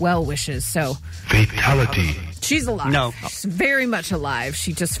well wishes. So fatality. She's alive. No. She's very much alive.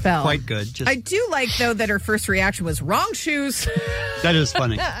 She just fell. Quite good. I do like, though, that her first reaction was wrong shoes. That is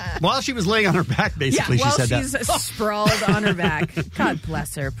funny. While she was laying on her back, basically, she said that. While she's sprawled on her back. God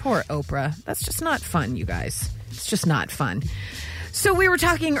bless her. Poor Oprah. That's just not fun, you guys. It's just not fun. So we were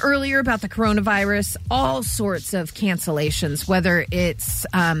talking earlier about the coronavirus, all sorts of cancellations, whether it's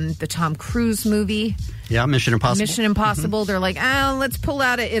the Tom Cruise movie. Yeah, Mission Impossible. Mission Impossible. They're like, let's pull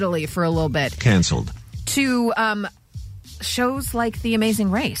out of Italy for a little bit. Canceled. To shows like The Amazing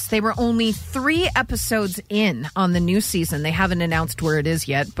Race. They were only 3 episodes in on the new season. They haven't announced where it is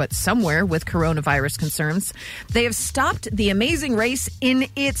yet, but somewhere with coronavirus concerns. They have stopped The Amazing Race in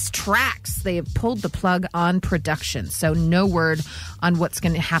its tracks. They have pulled the plug on production, so no word on what's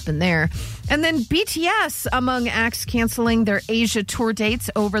going to happen there. And then BTS, among acts canceling their Asia tour dates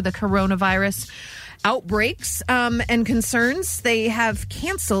over the coronavirus outbreaks and concerns. They have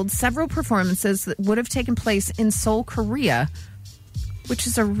canceled several performances that would have taken place in Seoul, Korea, which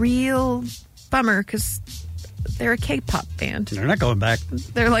is a real bummer because they're a K-pop band. They're not going back.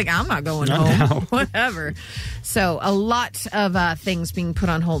 They're like, I'm not going Not home. now. Whatever. So a lot of things being put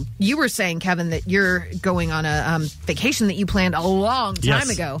on hold. You were saying, Kevin, that you're going on a vacation that you planned a long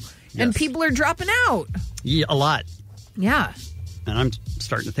time ago, and people are dropping out. Yeah, a lot. Yeah. And I'm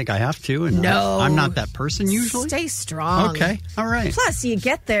starting to think I have to. And No. I'm not that person usually. Stay strong. Okay. All right. Plus, you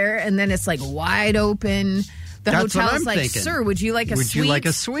get there, and then it's like wide open. The That's what hotel's I'm like, thinking. sir, would you like a Would suite? you like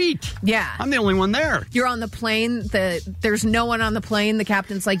a suite? Yeah. I'm the only one there. You're on the plane. There's no one on the plane. The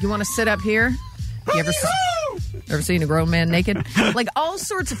captain's like, you want to sit up here? You ever seen a grown man naked? Like, all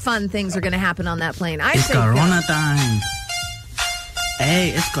sorts of fun things are going to happen on that plane. I It's think Corona time. Hey,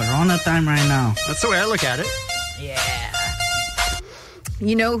 it's Corona time right now. That's the way I look at it. Yeah.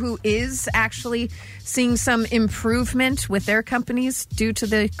 You know who is actually seeing some improvement with their companies due to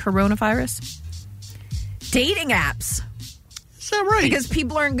the coronavirus? Dating apps. Is that right? Because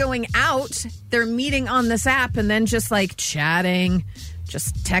people aren't going out. They're meeting on this app and then just like chatting,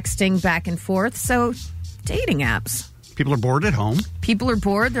 just texting back and forth. So, dating apps. People are bored at home. People are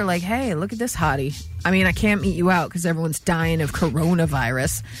bored. They're like, hey, look at this hottie. I mean, I can't meet you out because everyone's dying of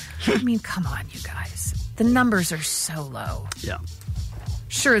coronavirus. I mean, come on, you guys. The numbers are so low. Yeah.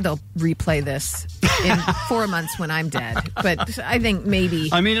 Sure, they'll replay this in 4 months when I'm dead. But I think maybe...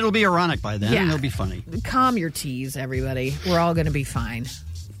 I mean, it'll be ironic by then. Yeah. And it'll be funny. Calm your teas, everybody. We're all going to be fine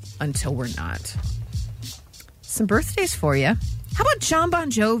until we're not. Some birthdays for you. How about John Bon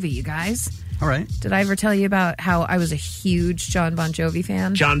Jovi, you guys? All right. Did I ever tell you about how I was a huge John Bon Jovi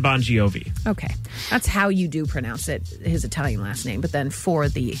fan? John Bon Jovi. Okay. That's how you do pronounce it, his Italian last name. But then for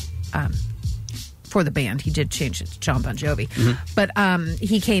the band, he did change it to John Bon Jovi. Mm-hmm. But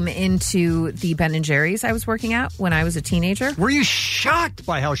he came into the Ben & Jerry's I was working at when I was a teenager. Were you shocked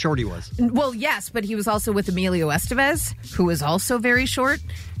by how short he was? Well, yes, but he was also with Emilio Estevez, who is also very short.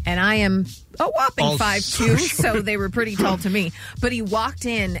 And I am a whopping 5'2", so they were pretty tall to me. But he walked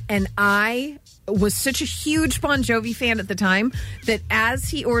in, and I was such a huge Bon Jovi fan at the time that as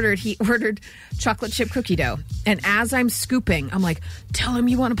he ordered chocolate chip cookie dough. And as I'm scooping, I'm like, tell him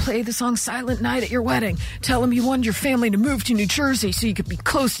you want to play the song Silent Night at your wedding. Tell him you wanted your family to move to New Jersey so you could be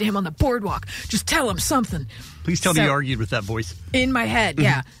close to him on the boardwalk. Just tell him something. Please tell me you argued with that voice. In my head,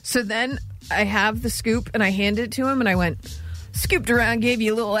 yeah. So then I have the scoop, and I handed it to him, and I went... scooped around, gave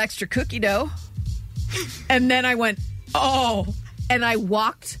you a little extra cookie dough. And then I went, oh, and I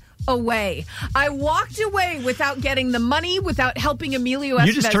walked away. I walked away without getting the money, without helping Emilio Estevez.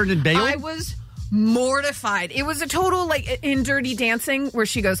 You just turned and bailed? I was mortified. It was a total, like, in Dirty Dancing, where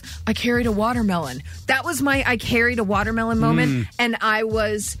she goes, I carried a watermelon. That was my I carried a watermelon moment, and I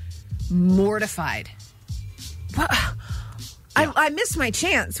was mortified. I missed my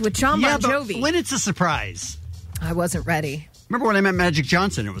chance with John Bon Jovi. But when it's a surprise. I wasn't ready. Remember when I met Magic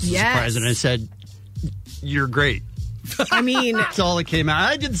Johnson? It was a Yes. surprise, and I said, you're great. I mean... That's all that came out.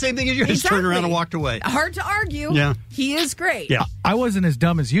 I did the same thing as you. I just turned around and walked away. Hard to argue. Yeah. He is great. Yeah. I wasn't as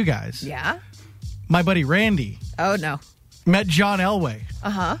dumb as you guys. Yeah? My buddy Randy Oh, no. met John Elway,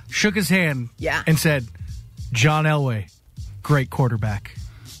 Uh-huh. shook his hand, Yeah. and said, John Elway, great quarterback.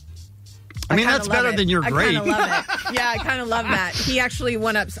 I mean, kinda that's love better it. than you're I great. kind of love it. Yeah, I kind of love that. He actually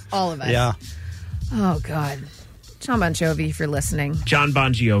one-ups all of us. Yeah. Oh, God. John Bon Jovi, if you're listening. John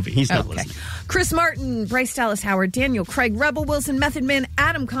Bon Jovi. He's not listening. Chris Martin, Bryce Dallas Howard, Daniel Craig, Rebel Wilson, Method Man,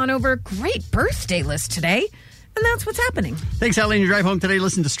 Adam Conover. Great birthday list today. And that's what's happening. Thanks, Allie. On your drive home today,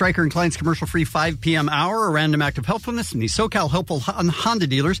 listen to Stryker and Klein's commercial-free 5 p.m. hour, a random act of helpfulness from the SoCal Helpful Honda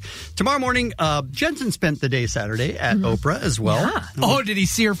dealers. Tomorrow morning, Jensen spent the day Saturday at Oprah as well. Yeah. Oh, did he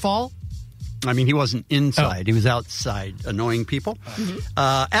see her fall? I mean, he wasn't inside. He was outside annoying people.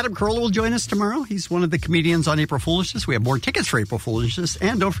 Adam Carolla will join us tomorrow. He's one of the comedians on April Foolishness. We have more tickets for April Foolishness.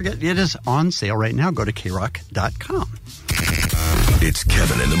 And don't forget, it is on sale right now. Go to krock.com. It's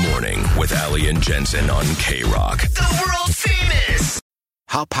Kevin in the Morning with Allie and Jensen on K-Rock. The world famous.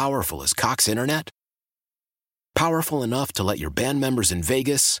 How powerful is Cox Internet? Powerful enough to let your band members in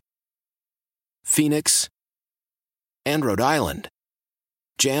Vegas, Phoenix, and Rhode Island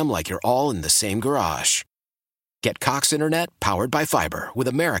jam like you're all in the same garage. Get Cox Internet powered by fiber with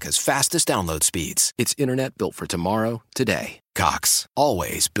America's fastest download speeds. It's internet built for tomorrow, today. Cox,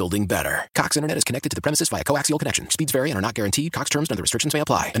 always building better. Cox Internet is connected to the premises via coaxial connection. Speeds vary and are not guaranteed. Cox terms and other restrictions may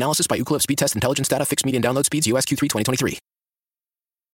apply. Analysis by Ookla of Speed Test Intelligence Data. Fixed median download speeds. US Q3 2023.